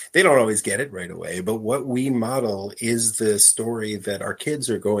is what, they don't always get it right away, but what we model is the story that our kids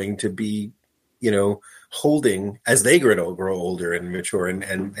are going to be, you know, holding as they grow older and mature,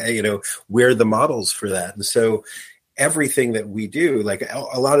 and you know, we're the models for that. And so everything that we do, like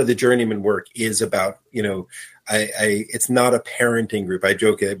a lot of the journeyman work is about, you know, it's not a parenting group. I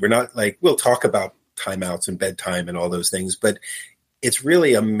joke, we're not like, we'll talk about timeouts and bedtime and all those things, but it's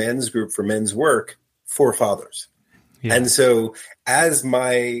really a men's group for men's work for fathers. Yeah. And so as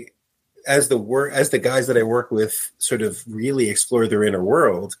the guys that I work with sort of really explore their inner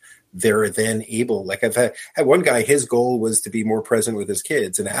world, they're then able, like I've had one guy, his goal was to be more present with his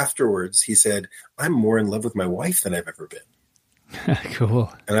kids. And afterwards he said, I'm more in love with my wife than I've ever been.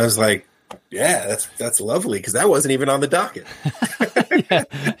 Cool. And I was like, yeah, that's lovely, because that wasn't even on the docket.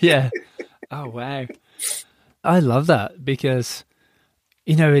 Yeah. Oh, wow. I love that because,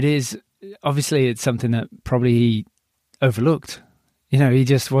 it is, obviously it's something that probably he overlooked. He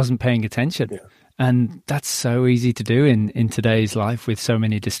just wasn't paying attention. Yeah. And that's so easy to do in today's life with so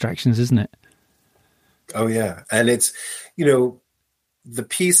many distractions, isn't it? Oh, yeah. And it's, the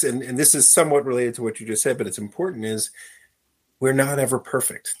piece, and this is somewhat related to what you just said, but it's important, is we're not ever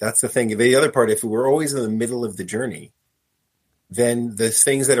perfect. That's the thing. The other part, if we're always in the middle of the journey, then the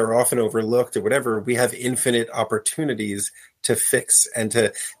things that are often overlooked or whatever, we have infinite opportunities to fix and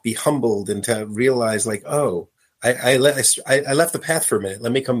to be humbled and to realize, like, oh, I left the path for a minute.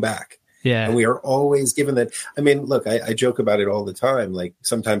 Let me come back. Yeah. And we are always given that. I mean, look, I joke about it all the time. Like,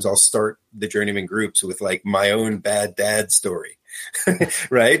 sometimes I'll start the journeyman groups with like my own bad dad story,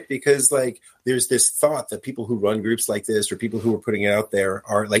 right? Because like there's this thought that people who run groups like this, or people who are putting it out there,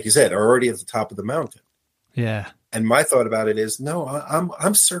 are, like you said, are already at the top of the mountain. Yeah. And my thought about it is, no,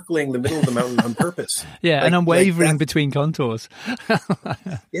 I'm circling the middle of the mountain on purpose. Yeah, and I'm wavering between contours.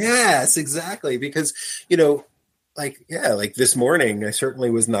 Yes, exactly. Because, like this morning, I certainly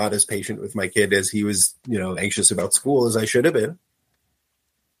was not as patient with my kid as he was, anxious about school as I should have been.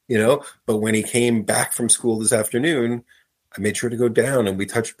 But when he came back from school this afternoon, I made sure to go down and we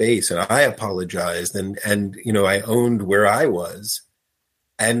touched base, and I apologized and I owned where I was.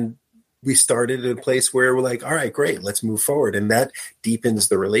 And we started at a place where we're like, all right, great, let's move forward. And that deepens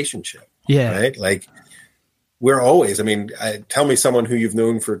the relationship. Yeah. Right. Like, we're always, tell me someone who you've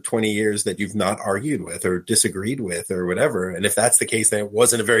known for 20 years that you've not argued with or disagreed with or whatever. And if that's the case, then it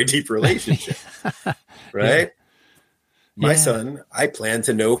wasn't a very deep relationship. Right. Yeah. My son, I plan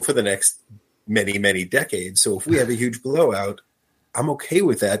to know for the next many, many decades. So if we have a huge blowout, I'm okay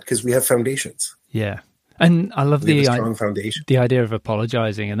with that because we have foundations. Yeah. And I love the strong foundation. The idea of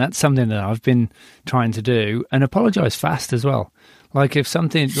apologizing. And that's something that I've been trying to do, and apologize fast as well. Like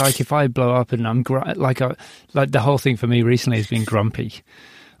if I blow up and I'm like the whole thing for me recently has been grumpy.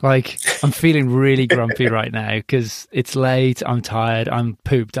 Like I'm feeling really grumpy right now because it's late. I'm tired. I'm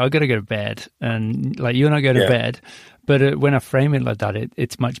pooped. I've got to go to bed. And like you're not going to bed. But when I frame it like that,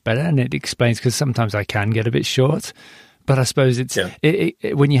 it's much better, and it explains, because sometimes I can get a bit short. But I suppose it's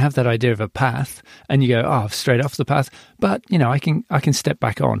when you have that idea of a path and you go, straight off the path. But I can step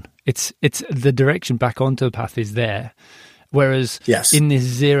back on. It's the direction back onto the path is there. Whereas in this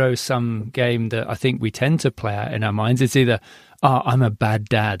zero-sum game that I think we tend to play out in our minds, it's either, I'm a bad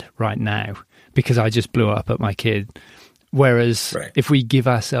dad right now because I just blew up at my kid. Whereas if we give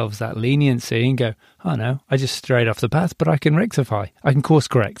ourselves that leniency and go, oh no, I just strayed off the path, but I can rectify, I can course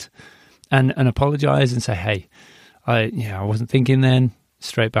correct and apologize and say, hey, I wasn't thinking then,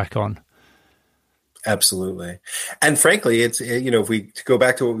 straight back on. Absolutely. And frankly, it's, if we go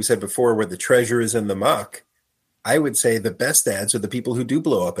back to what we said before, where the treasure is in the muck, I would say the best dads are the people who do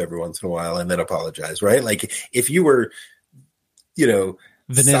blow up every once in a while and then apologize, right? Like if you were, vanilla,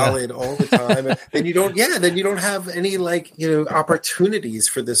 solid all the time, then you don't have any opportunities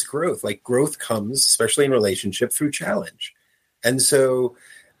for this growth. Like growth comes, especially in relationship, through challenge. And so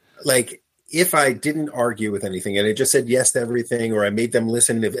if I didn't argue with anything and I just said yes to everything, or I made them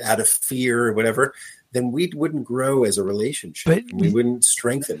listen out of fear or whatever, then we wouldn't grow as a relationship. We wouldn't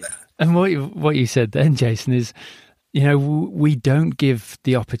strengthen that. And what you said then, Jason, is, we don't give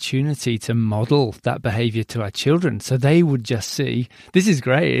the opportunity to model that behavior to our children. So they would just see, this is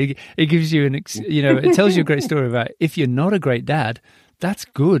great. It gives you it tells you a great story about if you're not a great dad, that's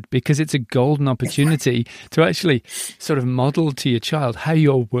good, because it's a golden opportunity to actually sort of model to your child how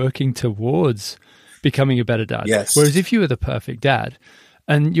you're working towards becoming a better dad. Yes. Whereas if you were the perfect dad,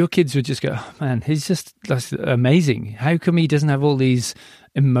 and your kids would just go, oh, man, that's amazing. How come he doesn't have all these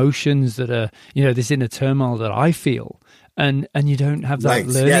emotions that are, this inner turmoil that I feel? And you don't have that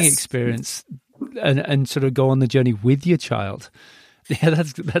learning experience and sort of go on the journey with your child. Yeah,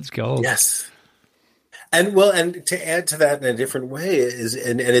 that's gold. Yes. And to add to that in a different way is,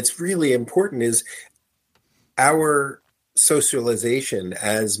 and it's really important, is our socialization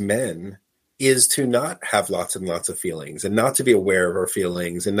as men is to not have lots and lots of feelings and not to be aware of our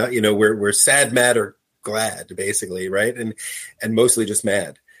feelings, and not, we're sad, mad, or glad, basically, right? And mostly just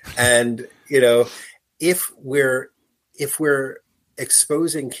mad. And, if we're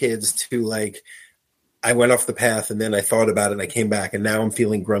exposing kids to I went off the path and then I thought about it and I came back and now I'm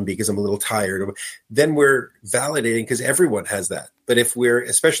feeling grumpy because I'm a little tired, then we're validating, because everyone has that. But if we're,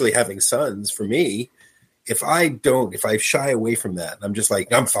 especially having sons, for me, if I shy away from that, I'm just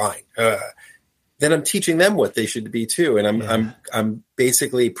like, I'm fine. Then I'm teaching them what they should be too. And I'm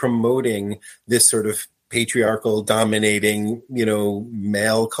basically promoting this sort of patriarchal, dominating,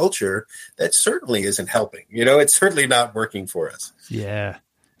 male culture that certainly isn't helping. It's certainly not working for us. Yeah.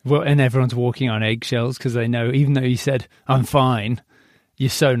 Well, and everyone's walking on eggshells because they know, even though you said, I'm fine, you're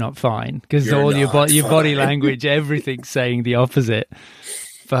so not fine, because all your body language, everything's saying the opposite.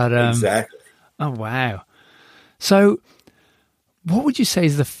 But exactly. Oh, wow. So what would you say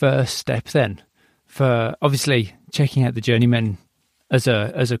is the first step then for obviously checking out the Journeymen as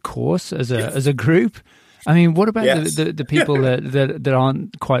a course, as a group? I mean, what about the people that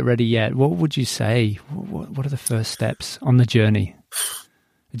aren't quite ready yet? What would you say? What are the first steps on the journey?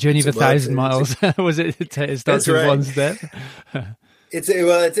 The journey of 1,000 miles. Was it? It starts with one step. It's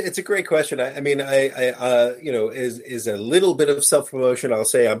a great question. I mean, is a little bit of self-promotion. I'll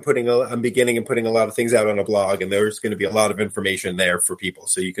say I'm beginning and putting a lot of things out on a blog, and there's going to be a lot of information there for people.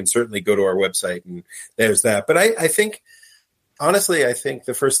 So you can certainly go to our website and there's that. But I think, honestly,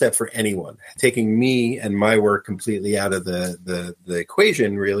 the first step for anyone, taking me and my work completely out of the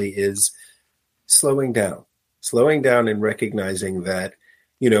equation, really is slowing down and recognizing that,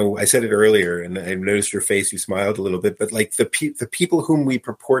 I said it earlier, and I noticed your face, you smiled a little bit, but like the people whom we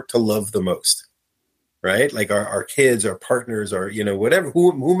purport to love the most, right? Like our kids, our partners, our, whatever,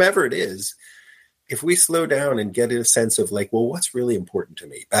 whomever it is, if we slow down and get a sense of like, well, what's really important to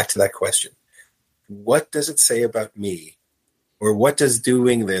me? Back to that question. What does it say about me? Or what does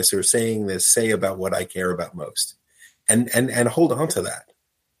doing this or saying this say about what I care about most? And hold on to that,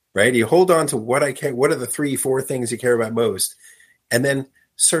 right? You hold on to what I care. What are the 3-4 things you care about most? And then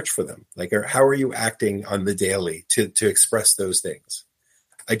search for them. Like, how are you acting on the daily to express those things?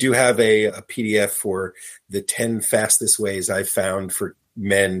 I do have a PDF for the 10 fastest ways I've found for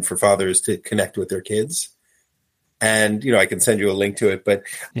fathers to connect with their kids. And, I can send you a link to it, but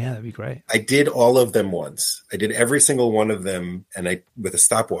yeah, that'd be great. I did all of them once. I did every single one of them with a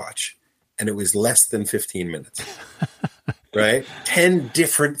stopwatch, and it was less than 15 minutes, right? 10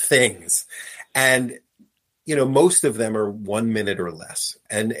 different things. And, most of them are 1 minute or less.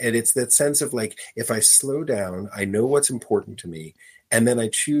 And it's that sense of like, if I slow down, I know what's important to me. And then I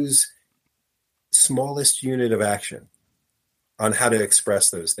choose smallest unit of action on how to express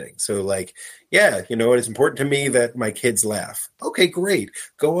those things. So like, it's important to me that my kids laugh. Okay, great.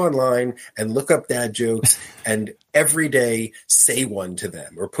 Go online and look up dad jokes and every day say one to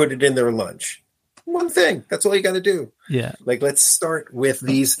them or put it in their lunch. One thing. That's all you got to do. Yeah. Like, let's start with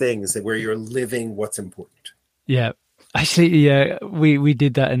these things where you're living what's important. Yeah. Actually, we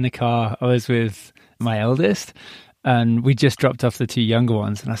did that in the car. I was with my eldest, and we just dropped off the 2 younger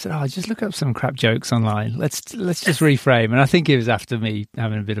ones. And I said, just look up some crap jokes online. Let's just reframe. And I think it was after me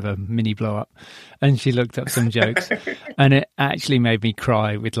having a bit of a mini blow up. And she looked up some jokes, and it actually made me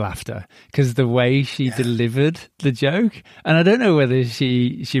cry with laughter because the way she delivered the joke. And I don't know whether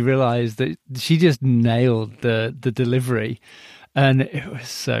she realized that she just nailed the delivery. And it was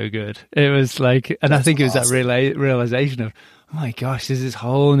so good. It was like, and I think it was awesome. That realization of, oh my gosh, there's this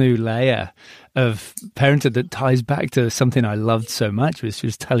whole new layer of parenting that ties back to something I loved so much, which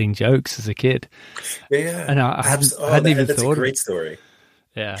was telling jokes as a kid. Yeah. And I hadn't even thought of it. That's a great story.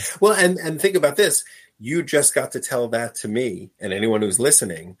 Yeah. Well, and think about this. You just got to tell that to me and anyone who's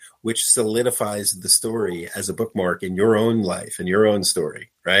listening, which solidifies the story as a bookmark in your own life and your own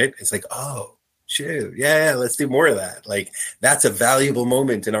story, right? It's like, oh, shoot, yeah, let's do more of that. Like, that's a valuable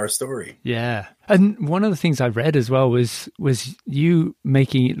moment in our story. Yeah. And one of the things I read as well was you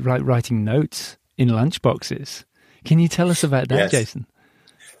writing notes in lunchboxes. Can you tell us about that, yes. Jason?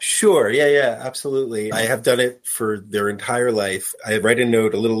 Sure. Yeah, absolutely. I have done it for their entire life. I write a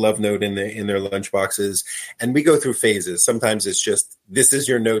little love note in their lunchboxes, and we go through phases. Sometimes it's just, this is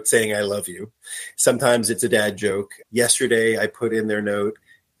your note saying I love you. Sometimes it's a dad joke. Yesterday, I put in their note,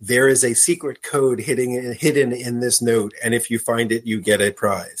 there is a secret code hidden in this note, and if you find it, you get a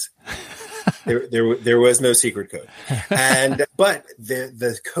prize. There was no secret code, but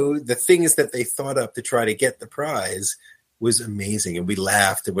the code, the things that they thought up to try to get the prize, was amazing, and we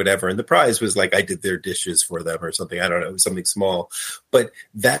laughed and whatever. And the prize was like I did their dishes for them or something. I don't know, it was something small, but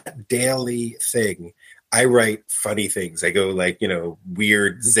that daily thing. I write funny things. I go like,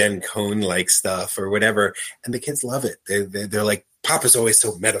 weird Zen koan like stuff or whatever, and the kids love it. They're like, Papa's always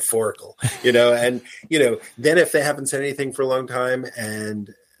so metaphorical, and, then if they haven't said anything for a long time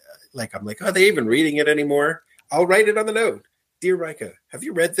and like, I'm like, are they even reading it anymore? I'll write it on the note. Dear Rika, have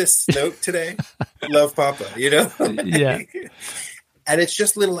you read this note today? Love, Papa, Yeah. And it's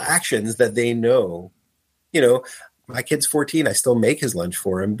just little actions that they know, my kid's 14. I still make his lunch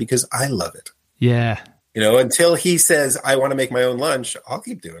for him because I love it. Yeah. Until he says, I want to make my own lunch, I'll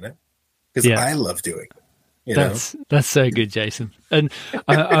keep doing it because I love doing it. That's so good, Jason. And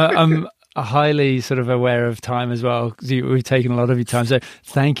I'm highly sort of aware of time as well, because we've taken a lot of your time. So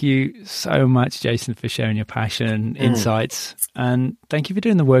thank you so much, Jason, for sharing your passion and insights. And thank you for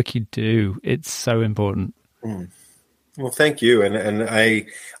doing the work you do. It's so important. Well, thank you. And I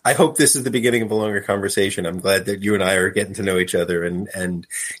hope this is the beginning of a longer conversation. I'm glad that you and I are getting to know each other. And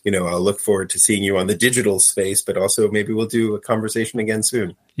I'll look forward to seeing you on the digital space, but also maybe we'll do a conversation again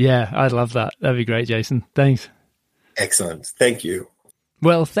soon. Yeah, I'd love that. That'd be great, Jason. Thanks. Excellent. Thank you.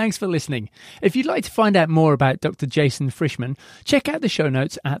 Well, thanks for listening. If you'd like to find out more about Dr. Jason Frishman, check out the show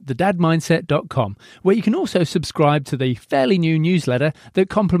notes at thedadmindset.com, where you can also subscribe to the fairly new newsletter that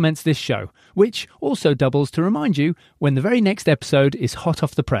complements this show, which also doubles to remind you when the very next episode is hot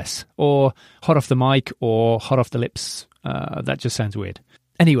off the press, or hot off the mic, or hot off the lips. That just sounds weird.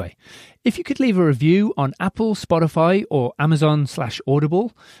 Anyway, if you could leave a review on Apple, Spotify, or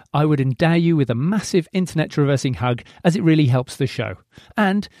Amazon/Audible, I would endow you with a massive internet traversing hug, as it really helps the show.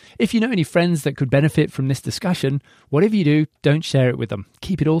 And if you know any friends that could benefit from this discussion, whatever you do, don't share it with them.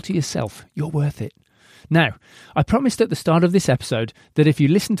 Keep it all to yourself. You're worth it. Now, I promised at the start of this episode that if you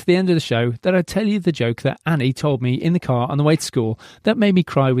listen to the end of the show, that I'd tell you the joke that Annie told me in the car on the way to school that made me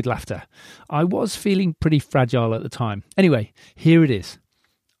cry with laughter. I was feeling pretty fragile at the time. Anyway, here it is.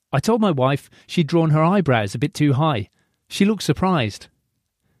 I told my wife she'd drawn her eyebrows a bit too high. She looked surprised.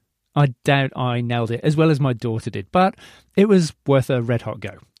 I doubt I nailed it as well as my daughter did, but it was worth a red-hot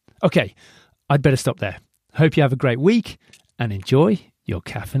go. Okay, I'd better stop there. Hope you have a great week and enjoy your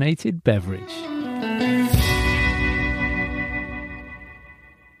caffeinated beverage.